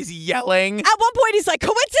turning red. He's yelling. At one point, he's like,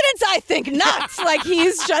 coincidence, I think not.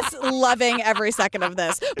 He's just loving every second of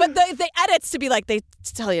this. But the edits to be like, they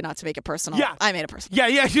tell you not to make it personal. Yeah. I made it personal.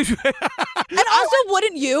 Yeah. And also,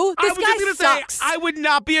 wouldn't you? This guy sucks. I would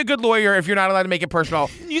not be a good lawyer if you're not allowed to make it personal.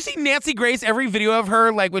 You see Nancy Grace, every video of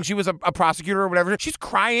her, when she was a prosecutor or whatever, she's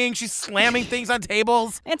crying, she's slamming things on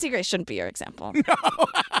tables. Nancy Grace shouldn't be your example.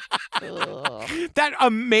 No. That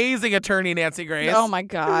amazing attorney, Nancy Grace. Oh, my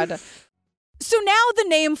God. So now the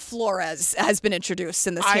name Flores has been introduced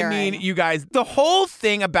in this hearing. I mean, you guys, the whole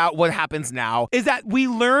thing about what happens now is that we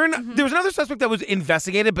learn there was another suspect that was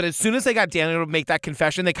investigated, but as soon as they got Daniel to make that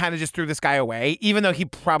confession, they kind of just threw this guy away, even though he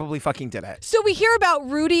probably fucking did it. So we hear about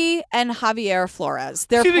Rudy and Javier Flores.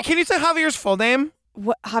 Excuse me, can you say Javier's full name?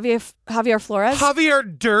 What, Javier Flores?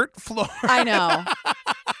 Javier Dirt Flores. I know.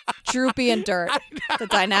 Droopy and Dirt, the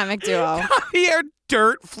dynamic duo. Javier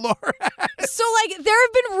Dirt Flores. So, there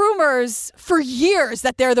have been rumors for years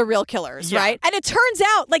that they're the real killers, right? And it turns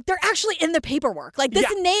out, they're actually in the paperwork. This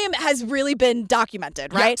name has really been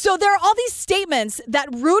documented, right? Yeah. So there are all these statements that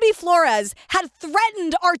Rudy Flores had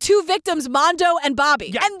threatened our two victims, Mondo and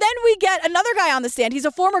Bobby. Yeah. And then we get another guy on the stand. He's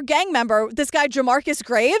a former gang member, this guy Jamarcus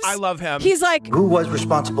Graves. I love him. He's like, who was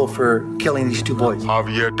responsible for killing these two boys?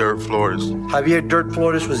 Javier Dirt Flores. Javier Dirt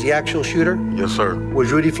Flores was the actual shooter? Yes, sir.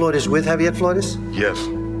 Was Rudy Flores with Javier Flores? Yes.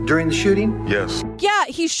 During the shooting? Yes. Yeah,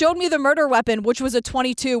 he showed me the murder weapon, which was a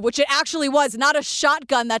 .22, which it actually was, not a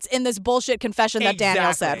shotgun that's in this bullshit confession that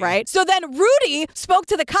Daniel said, right? So then Rudy spoke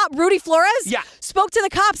to the cop, Rudy Flores? Yeah. Spoke to the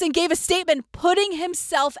cops and gave a statement putting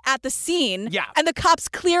himself at the scene. Yeah. And the cops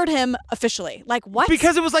cleared him officially. What?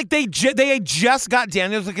 Because it was they had just got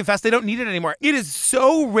Daniel to confess. They don't need it anymore. It is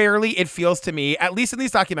so rarely, it feels to me, at least in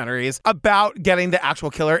these documentaries, about getting the actual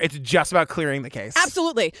killer. It's just about clearing the case.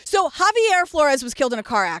 Absolutely. So Javier Flores was killed in a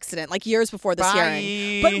car accident years before this hearing.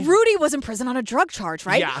 thing. But Rudy was in prison on a drug charge,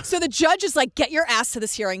 right? Yeah. So the judge is like, get your ass to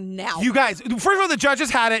this hearing now. You guys, first of all, the judges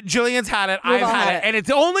had it, Jillian's had it, I've had it, and it's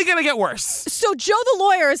only going to get worse. So Joe the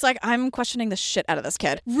lawyer is like, I'm questioning the shit out of this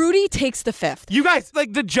kid. Rudy takes the fifth. You guys,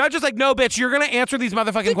 like, the judge is like, no, bitch, you're going to answer these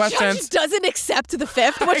motherfucking questions. The judge doesn't accept the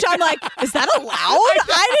fifth, which I'm like, is that allowed?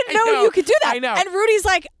 I didn't know you could do that. I know. And Rudy's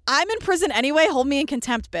like, I'm in prison anyway. Hold me in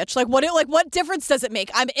contempt, bitch. Like, what difference does it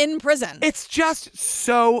make? I'm in prison. It's just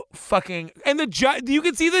so fucking... And the judge, you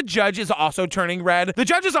can see the judge is also turning red. The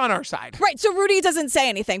judge is on our side. Right, so Rudy doesn't say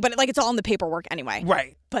anything, but like it's all in the paperwork anyway.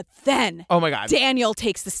 Right. But then, oh my God, Daniel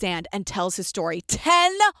takes the stand and tells his story.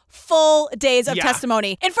 10 full days of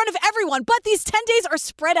testimony in front of everyone. But these 10 days are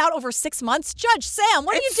spread out over 6 months. Judge Sam,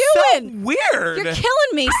 what are you doing? So weird. You're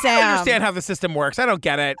killing me, Sam. I don't understand how the system works. I don't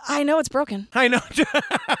get it. I know it's broken. I know.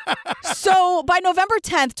 So by November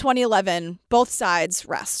 10th, 2011, both sides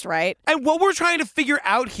rest, right? And what we're trying to figure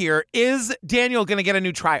out here is Daniel going to get a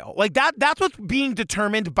new trial? Like that's what's being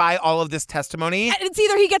determined by all of this testimony. And it's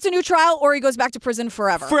either he gets a new trial or he goes back to prison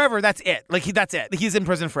forever. Forever, that's it. Like that's it. He's in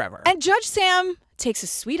prison forever. And Judge Sam takes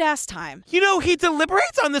his sweet ass time. You know, he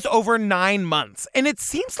deliberates on this over 9 months. And it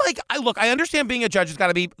seems like, I understand being a judge has got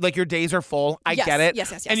to be, like, your days are full. I get it.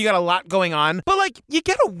 Yes. And you got a lot going on. But, like, you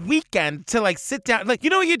get a weekend to, like, sit down. Like,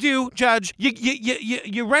 you know what you do, Judge?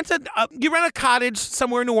 You rent a cottage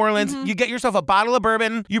somewhere in New Orleans. Mm-hmm. You get yourself a bottle of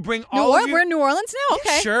bourbon. You bring We're in New Orleans now?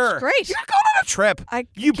 Okay. Sure. Great. You're going on a trip.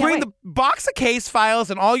 You bring the box of case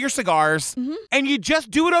files and all your cigars, and you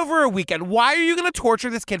just do it over a weekend. Why are you going to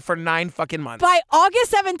torture this kid for 9 fucking months? By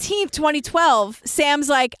August 17th, 2012, Sam's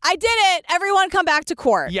like, I did it. Everyone come back to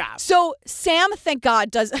court. Yeah. So Sam, thank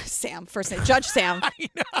God, does... Sam, first name, Judge Sam. I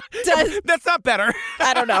know. That's not better.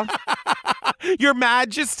 I don't know. Your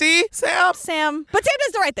Majesty, Sam? Sam. But Sam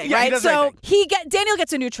does the right thing, yeah, right? He does the right thing. Daniel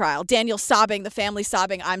gets a new trial. Daniel's sobbing, the family's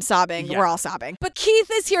sobbing, I'm sobbing, Yeah. we're all sobbing. But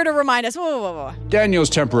Keith is here to remind us, whoa. Daniel's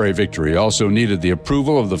temporary victory also needed the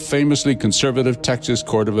approval of the famously conservative Texas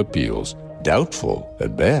Court of Appeals. Doubtful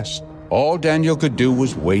at best. All Daniel could do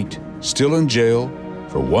was wait, still in jail,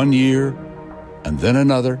 for 1 year, and then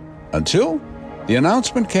another, until the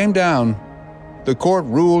announcement came down. The court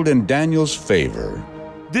ruled in Daniel's favor.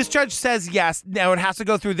 This judge says yes. Now it has to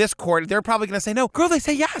go through this court. They're probably going to say no. Girl, they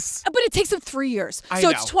say yes. But it takes them 3 years. I So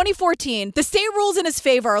know. it's 2014. The state rules in his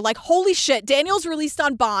favor. Like, holy shit, Daniel's released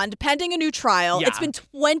on bond, pending a new trial. Yeah. It's been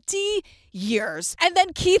 20 years. And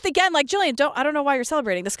then Keith again, like, Jillian, I don't know why you're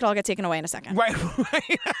celebrating. This could all get taken away in a second. Right.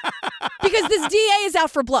 Because this DA is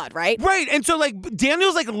out for blood, right? Right. And so, like,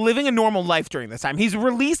 Daniel's, like, living a normal life during this time. He's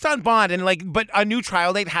released on bond and, like, but a new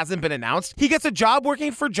trial date hasn't been announced. He gets a job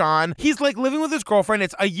working for John. He's, like, living with his girlfriend.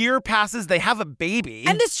 It's a year passes. They have a baby.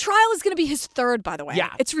 And this trial is going to be his third, by the way.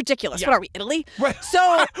 Yeah. It's ridiculous. Yeah. What are we, Italy? Right. So...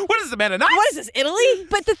 What is Amanda? Nice? What is this, Italy?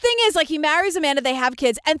 But the thing is, like, he marries Amanda, they have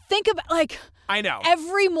kids, and think about, like... I know.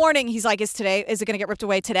 Every morning he's like, is it going to get ripped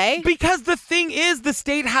away today? Because the thing is, the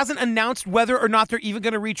state hasn't announced whether or not they're even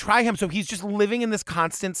going to retry him. So he's just living in this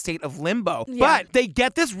constant state of limbo. Yeah. But they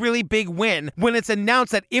get this really big win when it's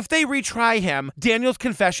announced that if they retry him, Daniel's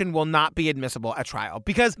confession will not be admissible at trial.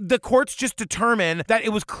 Because the courts just determine that it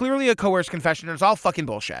was clearly a coerced confession and it's all fucking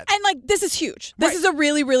bullshit. And, like, this is huge. This is a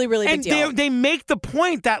really, really, really big deal. And they make the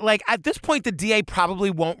point that, like, at this point, the DA probably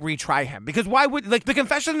won't retry him. Because why would, like, the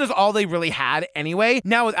confession is all they really had anyway.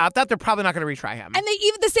 Now, without that, they're probably not going to retry him. And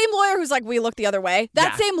even the same lawyer who's like, we look the other way,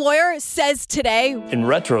 that same lawyer says today... In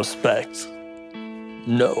retrospect,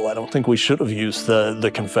 no, I don't think we should have used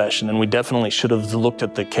the confession, and we definitely should have looked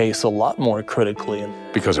at the case a lot more critically.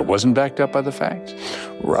 Because it wasn't backed up by the facts?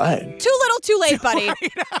 Right. Too little, too late, buddy.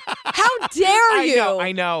 How dare you?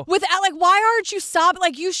 I know. Without, like, why aren't you sobbing?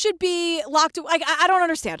 Like, you should be locked. Like, I don't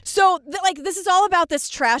understand. So, this is all about this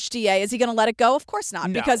trash DA. Is he going to let it go? Of course not.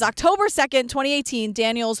 No. Because October 2nd, 2018,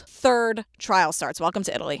 Daniel's third trial starts. Welcome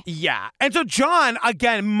to Italy. Yeah. And so John,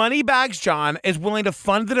 again, Moneybags John, is willing to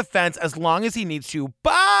fund the defense as long as he needs to.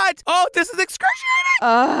 But, this is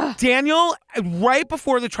excruciating. Daniel, right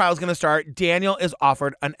before the trial is going to start, Daniel is offered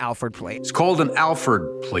an Alford plea. It's called an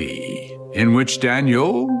Alford plea, in which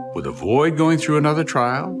Daniel would avoid going through another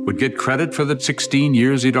trial, would get credit for the 16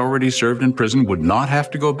 years he'd already served in prison, would not have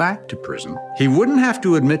to go back to prison. He wouldn't have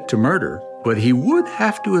to admit to murder, but he would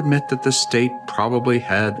have to admit that the state probably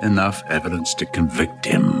had enough evidence to convict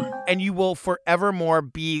him. And you will forevermore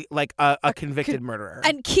be like a convicted murderer.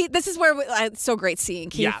 And Keith, this is where it's so great seeing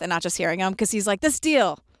Keith and not just hearing him, because he's like, this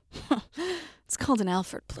deal. It's called an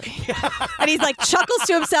Alford plea. And he's like chuckles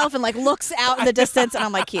to himself and like looks out in the distance. And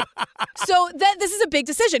I'm like, Keith. So then this is a big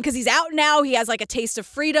decision because he's out now. He has like a taste of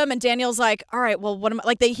freedom. And Daniel's like, all right, well, what am I?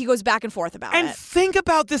 Like he goes back and forth about it. And think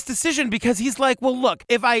about this decision because he's like, well, look,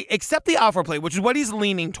 if I accept the Alford plea, which is what he's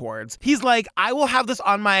leaning towards, he's like, I will have this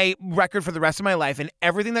on my record for the rest of my life and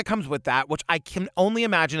everything that comes with that, which I can only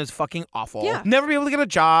imagine is fucking awful. Yeah. Never be able to get a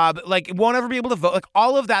job, like won't ever be able to vote, like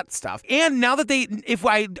all of that stuff. And now that if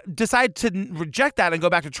I decide to reject that and go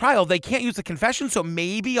back to trial, they can't use the confession, so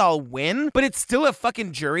maybe I'll win, but it's still a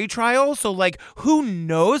fucking jury trial, so like who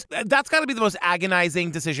knows? That's got to be the most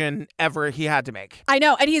agonizing decision ever he had to make. I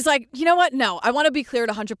know, and he's like, you know what? No, I want to be cleared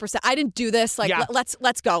 100%. I didn't do this. Like, let's go.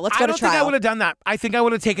 Let's go to trial. I don't think I would have done that. I think I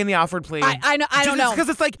would have taken the Alford plea. I don't know. Because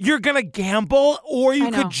it's like you're gonna gamble, or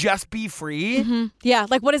you could just be free. Mm-hmm. Yeah,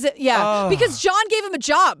 like what is it? Yeah, because John gave him a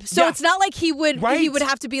job, so it's not like he would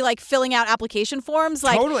have to be like filling out application forms.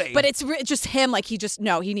 Like, totally. But it's just him. Like he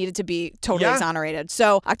needed to be totally exonerated.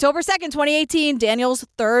 So October 2nd, 2018, Daniel's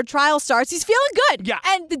third trial starts. He's feeling good. Yeah.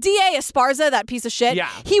 And the DA, Esparza, that piece of shit,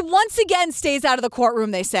 he once again stays out of the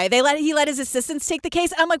courtroom, they say. He let his assistants take the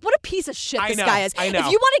case. And I'm like, what a piece of shit this guy is. I know. If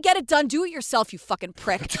you want to get it done, do it yourself, you fucking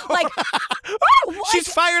prick. Like, she's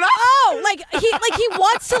fired up. Oh, like he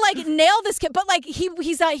wants to like nail this kid, but like he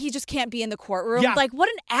just can't be in the courtroom. Yeah. Like, what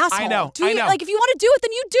an asshole. I know. Like, if you want to do it,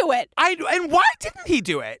 then you do it. And why didn't he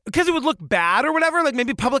do it? Because it would look bad or whatever? Like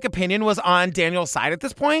maybe public opinion was on Daniel's side at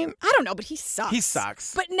this point? I don't know, but he sucks. He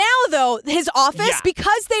sucks. But now, though, his office,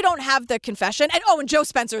 because they don't have the confession, and Joe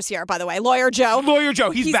Spencer's here, by the way, Lawyer Joe. Lawyer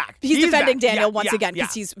Joe, he's back. He's defending back. Daniel once again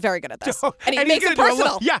because he's very good at this. Joe, and he makes it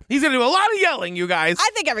personal. He's going to do a lot of yelling, you guys. I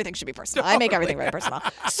think everything should be personal. I make everything very personal.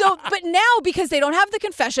 So, but now, because they don't have the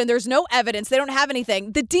confession, there's no evidence, they don't have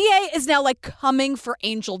anything, the DA is now like coming for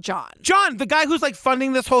Angel John. John, the guy who's like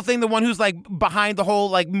funding this whole thing, the one who's like behind the whole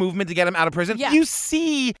like movement to get him out of prison. Yeah. You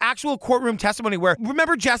see actual courtroom testimony where,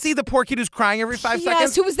 remember Jesse, the poor kid who's crying every 5 seconds?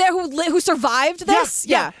 Yes, who was there, who survived this?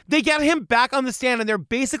 Yeah. They get him back on the stand and they're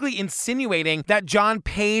basically insinuating that John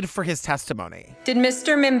paid for his testimony. Did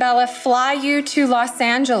Mr. Mimbella fly you to Los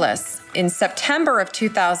Angeles in September of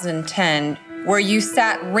 2010 where you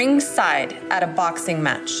sat ringside at a boxing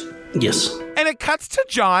match? Yes. And it cuts to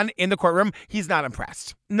John in the courtroom. He's not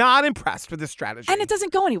impressed. Not impressed with this strategy. And it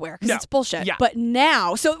doesn't go anywhere because it's bullshit. Yeah. But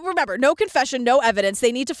now, so remember, no confession, no evidence.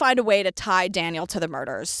 They need to find a way to tie Daniel to the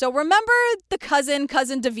murders. So remember the cousin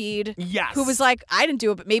David? Yes. Who was like, I didn't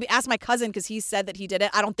do it, but maybe ask my cousin because he said that he did it.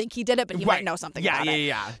 I don't think he did it, but he might know something about it.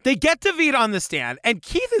 Yeah. They get David on the stand and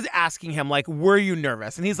Keith is asking him, like, were you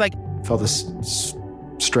nervous? And he's like, I felt this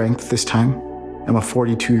strength this time. I'm a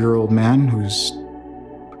 42-year-old man who's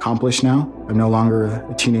accomplished now. I'm no longer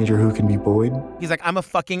a teenager who can be bullied. He's like, I'm a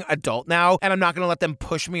fucking adult now, and I'm not going to let them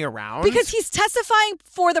push me around. Because he's testifying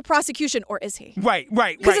for the prosecution, or is he? Right.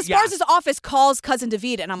 Because Esparza's office calls cousin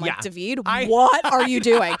David, and I'm like, David, what are you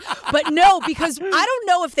doing? But no, because I don't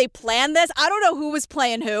know if they planned this. I don't know who was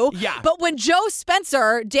playing who. Yeah. But when Joe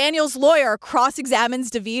Spencer, Daniel's lawyer, cross-examines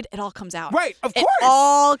David, it all comes out. Right, of course. It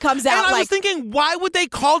all comes out. And I was thinking, why would they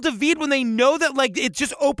call David when they know that, like, it's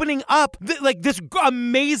just opening up, this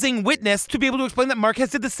amazing witness to be able to explain that Marquez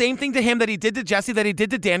did the same thing to him that he did to Jesse, that he did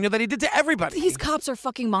to Daniel, that he did to everybody. These cops are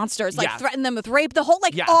fucking monsters. Like, threaten them with rape. The whole,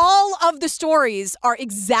 all of the stories are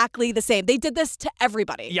exactly the same. They did this to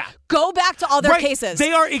everybody. Yeah. Go back to all their cases.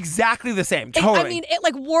 They are exactly the same. Totally. I mean,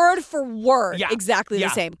 like word for word, exactly the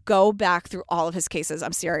same. Go back through all of his cases.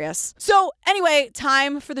 I'm serious. So anyway,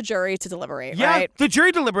 time for the jury to deliberate, right? The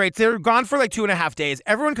jury deliberates. They're gone for like 2.5 days.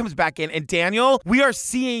 Everyone comes back in, and Daniel, we are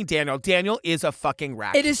seeing Daniel. Daniel is a fucking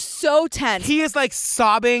wreck. It is so tense. He is like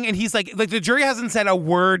sobbing, and he's like the jury hasn't said a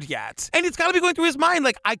word yet. And it's got to be going through his mind,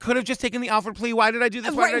 like, I could have just taken the Alford plea. Why did I do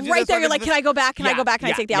this? Why did I do right this? there, you're like, can I go back? Can I go back? Can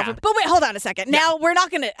I take the Alford? But wait, hold on a second. Now, we're not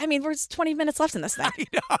going to, there's 20 minutes left in this thing.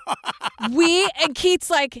 And Keith's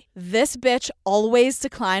like, this bitch always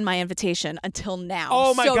declined my invitation until now.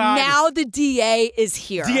 Oh my God. So now the DA is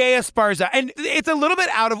here. DA Esparza. And it's a little bit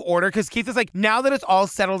out of order because Keith is like, now that it's all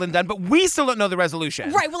settled and done, but we still don't know the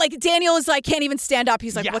resolution. Right. Well, like, Daniel is like, can't even stand up.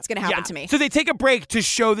 He's like, what's going to happen to me? So they take a break to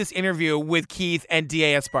show this interview with Keith and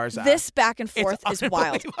DA Esparza. This back and forth is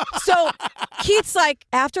wild. So Keith's like,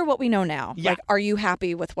 after what we know now, like, are you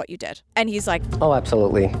happy with what you did? And he's like, oh,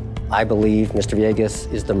 absolutely. I believe Mr.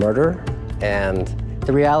 Villegas is the murderer, and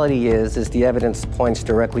the reality is the evidence points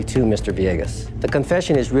directly to Mr. Villegas. The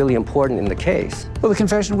confession is really important in the case. Well, the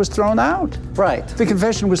confession was thrown out. Right. The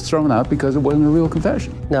confession was thrown out because it wasn't a real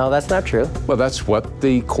confession. No, that's not true. Well, that's what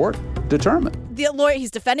the court determined. the lawyer,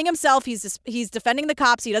 he's defending himself. He's defending the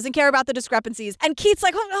cops. He doesn't care about the discrepancies. And Keith's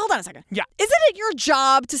like, hold on a second. Yeah. Isn't it your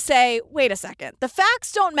job to say, wait a second, the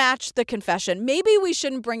facts don't match the confession. Maybe we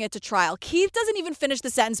shouldn't bring it to trial. Keith doesn't even finish the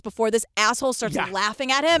sentence before this asshole starts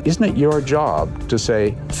laughing at him. Isn't it your job to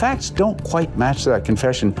say, facts don't quite match that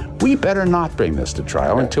confession? We better not bring this to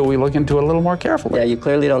trial until we look into it a little more carefully. Yeah, you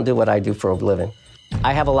clearly don't do what I do for a living.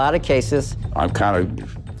 I have a lot of cases.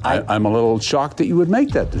 I'm a little shocked that you would make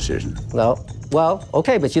that decision. No. Well,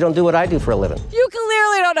 okay, but you don't do what I do for a living. You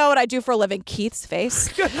clearly don't know what I do for a living. Keith's face.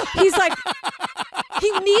 He's like, he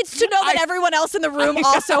needs to know that everyone else in the room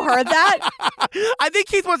also heard that. I think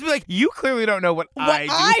Keith wants to be like, you clearly don't know what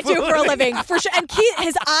I do for a living. For sure. And Keith,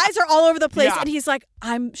 his eyes are all over the place, and he's like,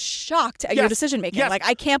 I'm shocked at your decision making. Like,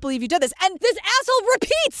 I can't believe you did this. And this asshole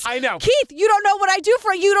repeats. I know. Keith, you don't know what I do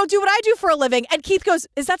for you. Don't do what I do for a living. And Keith goes,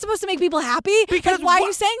 is that supposed to make people happy? Because why are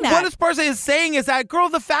you saying that? What Esparza is saying is that, girl,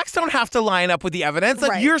 the facts don't have to line up with the evidence.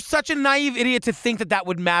 Like, you're such a naive idiot to think that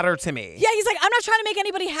would matter to me. Yeah, he's like, I'm not trying to make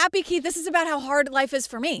anybody happy, Keith. This is about how hard life is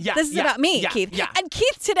for me. Yeah, this is about me, Keith. Yeah. And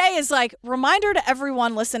Keith today is like, reminder to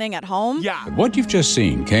everyone listening at home. Yeah. What you've just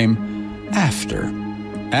seen came after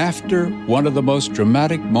one of the most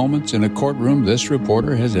dramatic moments in a courtroom this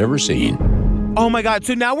reporter has ever seen. Oh my God.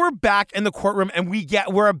 So now we're back in the courtroom and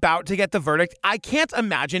we're about to get the verdict. I can't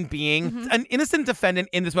imagine being an innocent defendant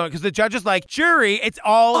in this moment because the judge is like, jury, it's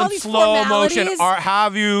all in slow motion.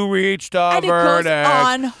 Have you reached a verdict? It goes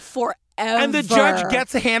on forever. And the judge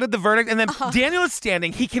gets handed the verdict, and then Daniel is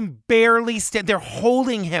standing. He can barely stand. They're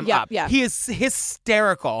holding him up. Yeah. He is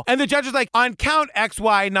hysterical. And the judge is like, on count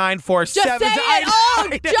XY947. Just say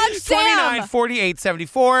it! Judge Sam! 29, 48,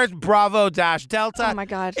 74, Bravo dash Delta. Oh my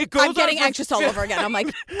God. It goes I'm getting anxious all over again. I'm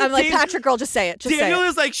like, Patrick, girl, just say it. Daniel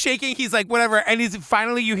is like shaking. He's like, whatever. And he's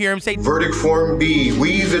finally, you hear him say, Verdict Form B.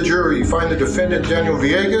 We, the jury, find the defendant, Daniel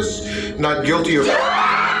Villegas, not guilty of...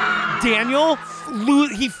 Daniel,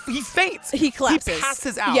 he faints. He collapses. He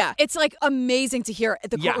passes out. Yeah, it's like amazing to hear.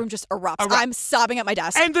 The courtroom just erupts. I'm sobbing at my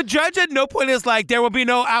desk. And the judge at no point is like, there will be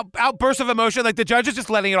no outburst of emotion. Like, the judge is just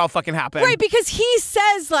letting it all fucking happen. Right, because he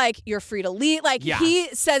says, like, you're free to leave. Like, he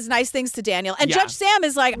says nice things to Daniel. And Judge Sam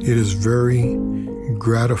is like... It is very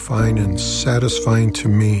gratifying and satisfying to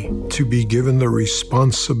me to be given the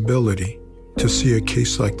responsibility to see a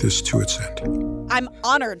case like this to its end. I'm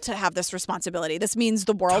honored to have this responsibility. This means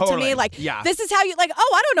the world to me. Like, yeah. This is how you, like,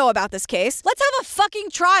 oh, I don't know about this case. Let's have a fucking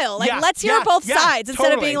trial. Like, let's hear both sides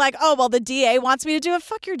instead of being like, oh, well, the DA wants me to do it.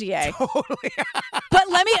 Fuck your DA. Totally.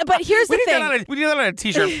 But here's the thing. We need that on a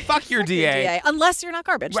t-shirt. Fuck your DA. Unless you're not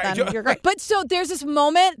garbage, then you're great. But so there's this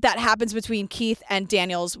moment that happens between Keith and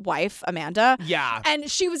Daniel's wife, Amanda. Yeah.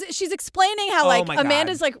 And she's explaining how, like,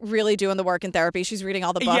 Amanda's, like, really doing the work in therapy. She's reading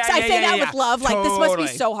all the books. I say that with love. Like, this must be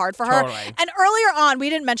so hard for her. And earlier on, we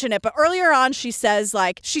didn't mention it, but earlier on she says,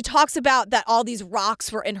 like, she talks about that all these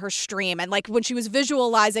rocks were in her stream, and like when she was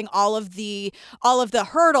visualizing all of the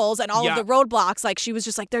hurdles and all of the roadblocks, like she was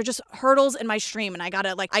just like, they're just hurdles in my stream, and I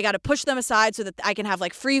gotta push them aside so that I can have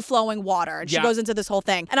like free flowing water. And she goes into this whole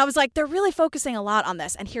thing, and I was like, they're really focusing a lot on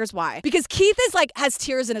this, and here's why. Because Keith is like has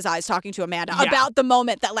tears in his eyes talking to Amanda about the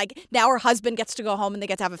moment that like now her husband gets to go home and they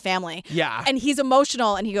get to have a family. Yeah. And he's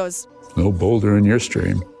emotional, and he goes, No boulder in your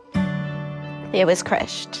stream. It was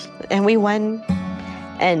crushed, and we won.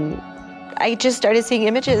 And I just started seeing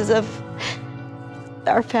images of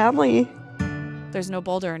our family. There's no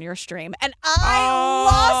boulder in your stream. And I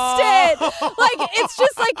lost it. Like, it's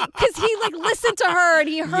just like, because he like listened to her and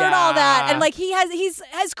he heard all that. And like he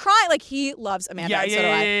has cried. Like, he loves Amanda.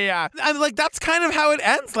 Yeah. I'm like, that's kind of how it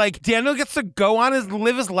ends. Like, Daniel gets to go on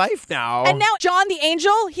live his life now. And now John the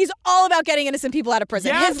Angel, he's all about getting innocent people out of prison.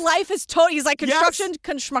 Yes. His life is totally, he's like,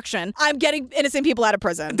 construction. I'm getting innocent people out of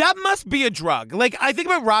prison. That must be a drug. Like, I think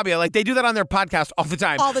about Rabia, like they do that on their podcast all the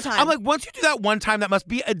time. All the time. I'm like, once you do that one time, that must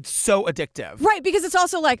be so addictive. Right. Because it's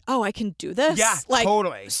also like, oh, I can do this. Yeah, like,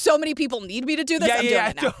 totally. So many people need me to do this. I'm doing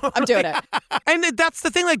it now. Totally. I'm doing it. And that's the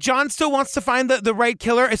thing. Like, John still wants to find the right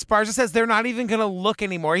killer. Esparza says they're not even going to look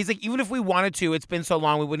anymore. He's like, even if we wanted to, it's been so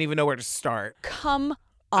long, we wouldn't even know where to start. Come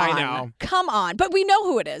on. I know. Come on. But we know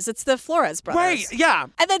who it is. It's the Flores brothers. Right, yeah.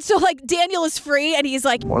 And then so like Daniel is free and he's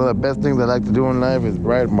like, one of the best things I like to do in life is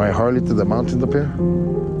ride my Harley to the mountains up here.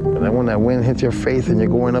 And then when that wind hits your face and you're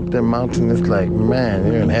going up them mountains, it's like,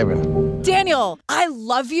 man, you're in heaven. Daniel, I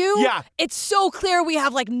love you. Yeah. It's so clear we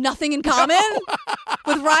have like nothing in common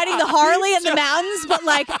with riding the Harley in the mountains, but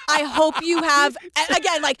like I hope you have,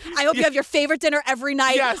 again, like I hope you have your favorite dinner every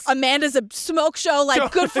night. Yes. Amanda's a smoke show,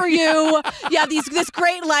 like good for you. Yeah, this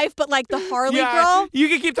great life, but like the Harley girl. You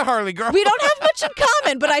can keep the Harley girl. We don't have much in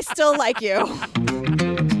common, but I still like you.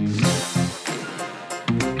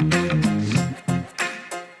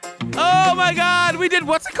 God, we did.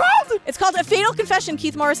 What's it called? It's called A Fatal Confession,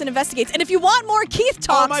 Keith Morrison Investigates. And if you want more Keith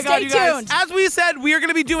talk, oh my God, stay you guys. tuned. As we said, we are going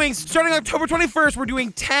to be doing, starting October 21st, we're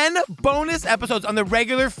doing 10 bonus episodes on the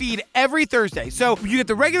regular feed every Thursday. So you get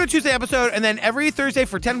the regular Tuesday episode, and then every Thursday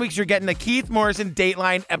for 10 weeks, you're getting a Keith Morrison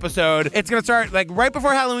Dateline episode. It's going to start like right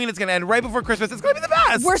before Halloween. It's going to end right before Christmas. It's going to be the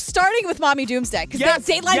best. We're starting with Mommy Doomsday. Because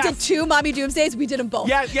Dateline did 2 Mommy Doomsdays. We did them both.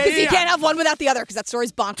 Yeah. Because you can't have one without the other, because that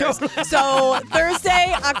story's bonkers. So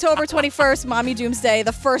Thursday, October 21st, Mommy Doomsday,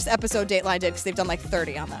 the first episode Dateline did, because they've done like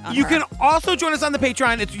 30 on that. You can also join us on the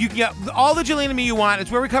Patreon. You can get all the Jillian and me you want. It's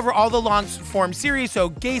where we cover all the long-form series. So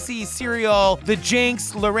Gacy, Serial, The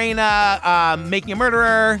Jinx, Lorena, Making a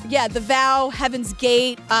Murderer. Yeah, The Vow, Heaven's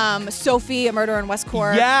Gate, Sophie, A Murder in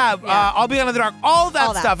Westcourt. Yeah. I'll Be on the Dark. All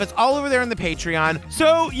that stuff. It's all over there in the Patreon.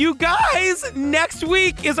 So you guys, next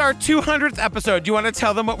week is our 200th episode. Do you want to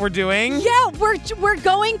tell them what we're doing? Yeah, we're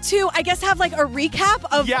going to, I guess, have like a recap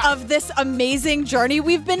of this amazing journey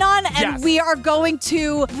we've been on. And we are going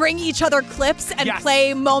to bring each other clips and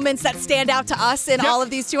play moments that stand out to us in all of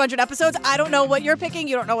these 200 episodes. I don't know what you're picking.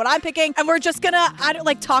 You don't know what I'm picking. And we're just going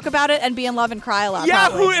to talk about it and be in love and cry a lot. Yeah,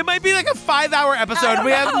 probably. It might be like a 5-hour episode.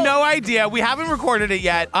 We have no idea. We haven't recorded it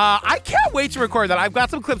yet. I can't wait to record that. I've got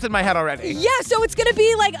some clips in my head already. Yeah, so it's going to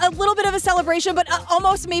be like a little bit of a celebration, but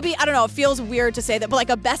almost maybe, I don't know, it feels weird to say that, but like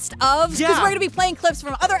a best of. Because we're going to be playing clips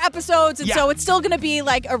from other episodes, and so it's still going to be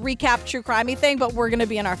like a recap true crimey thing, but we're going to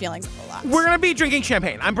be in our feelings a lot. We're going to be drinking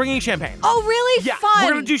champagne. I'm bringing champagne. Oh, really? Yeah, Fun.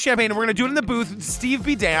 we're going to do champagne, and we're going to do it in the booth. Steve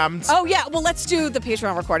be damned. Oh, yeah. Well, let's do the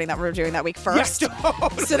Patreon recording that we're doing that week first. Yes,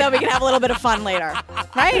 totally. So that we can have a little bit of fun later.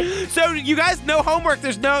 Right? So you guys, no homework.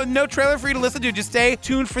 There's no trailer for you to listen to. Just stay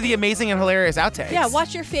tuned for the amazing and hilarious outtakes. Yeah,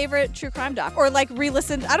 watch your favorite true crime doc. Or like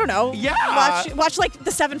re-listen, I don't know. Yeah. Watch like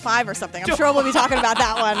the 7-5 or something. I'm sure we'll be talking about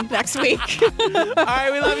that one next week. All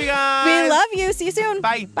right, we love you guys. We love you. See you soon.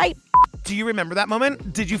 Bye. Bye. Do you remember that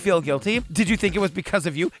moment? Did you feel guilty? Did you think it was because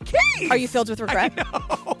of you? Keith! Are you filled with regret?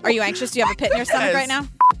 Are you anxious? Do you have a pit in your stomach right now?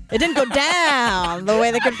 It didn't go down the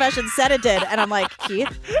way the confession said it did. And I'm like, Keith?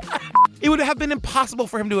 It would have been impossible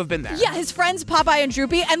for him to have been there. Yeah, his friends Popeye and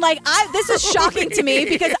Droopy. And like, this is shocking to me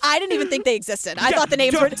because I didn't even think they existed. I thought the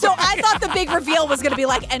names were... So I thought the big reveal was going to be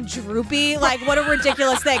like, and Droopy? Like, what a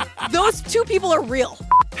ridiculous thing. Those two people are real.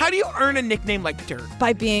 How do you earn a nickname like Dirt?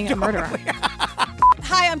 By being a murderer.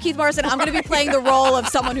 Hi, I'm Keith Morrison. I'm going to be playing the role of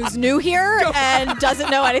someone who's new here and doesn't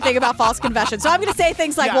know anything about false confession. So I'm going to say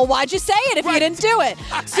things like, well, why'd you say it if you didn't do it?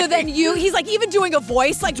 So then he's like even doing a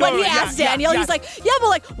voice. Like when he asked Daniel, he's like, yeah, but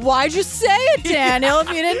like, why'd you say it, Daniel, if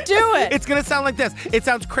you didn't do it? It's going to sound like this. It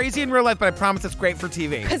sounds crazy in real life, but I promise it's great for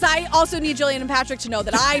TV. Because I also need Jillian and Patrick to know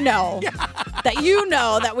that I know, that you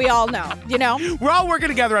know, that we all know, you know? We're all working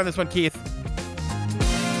together on this one, Keith.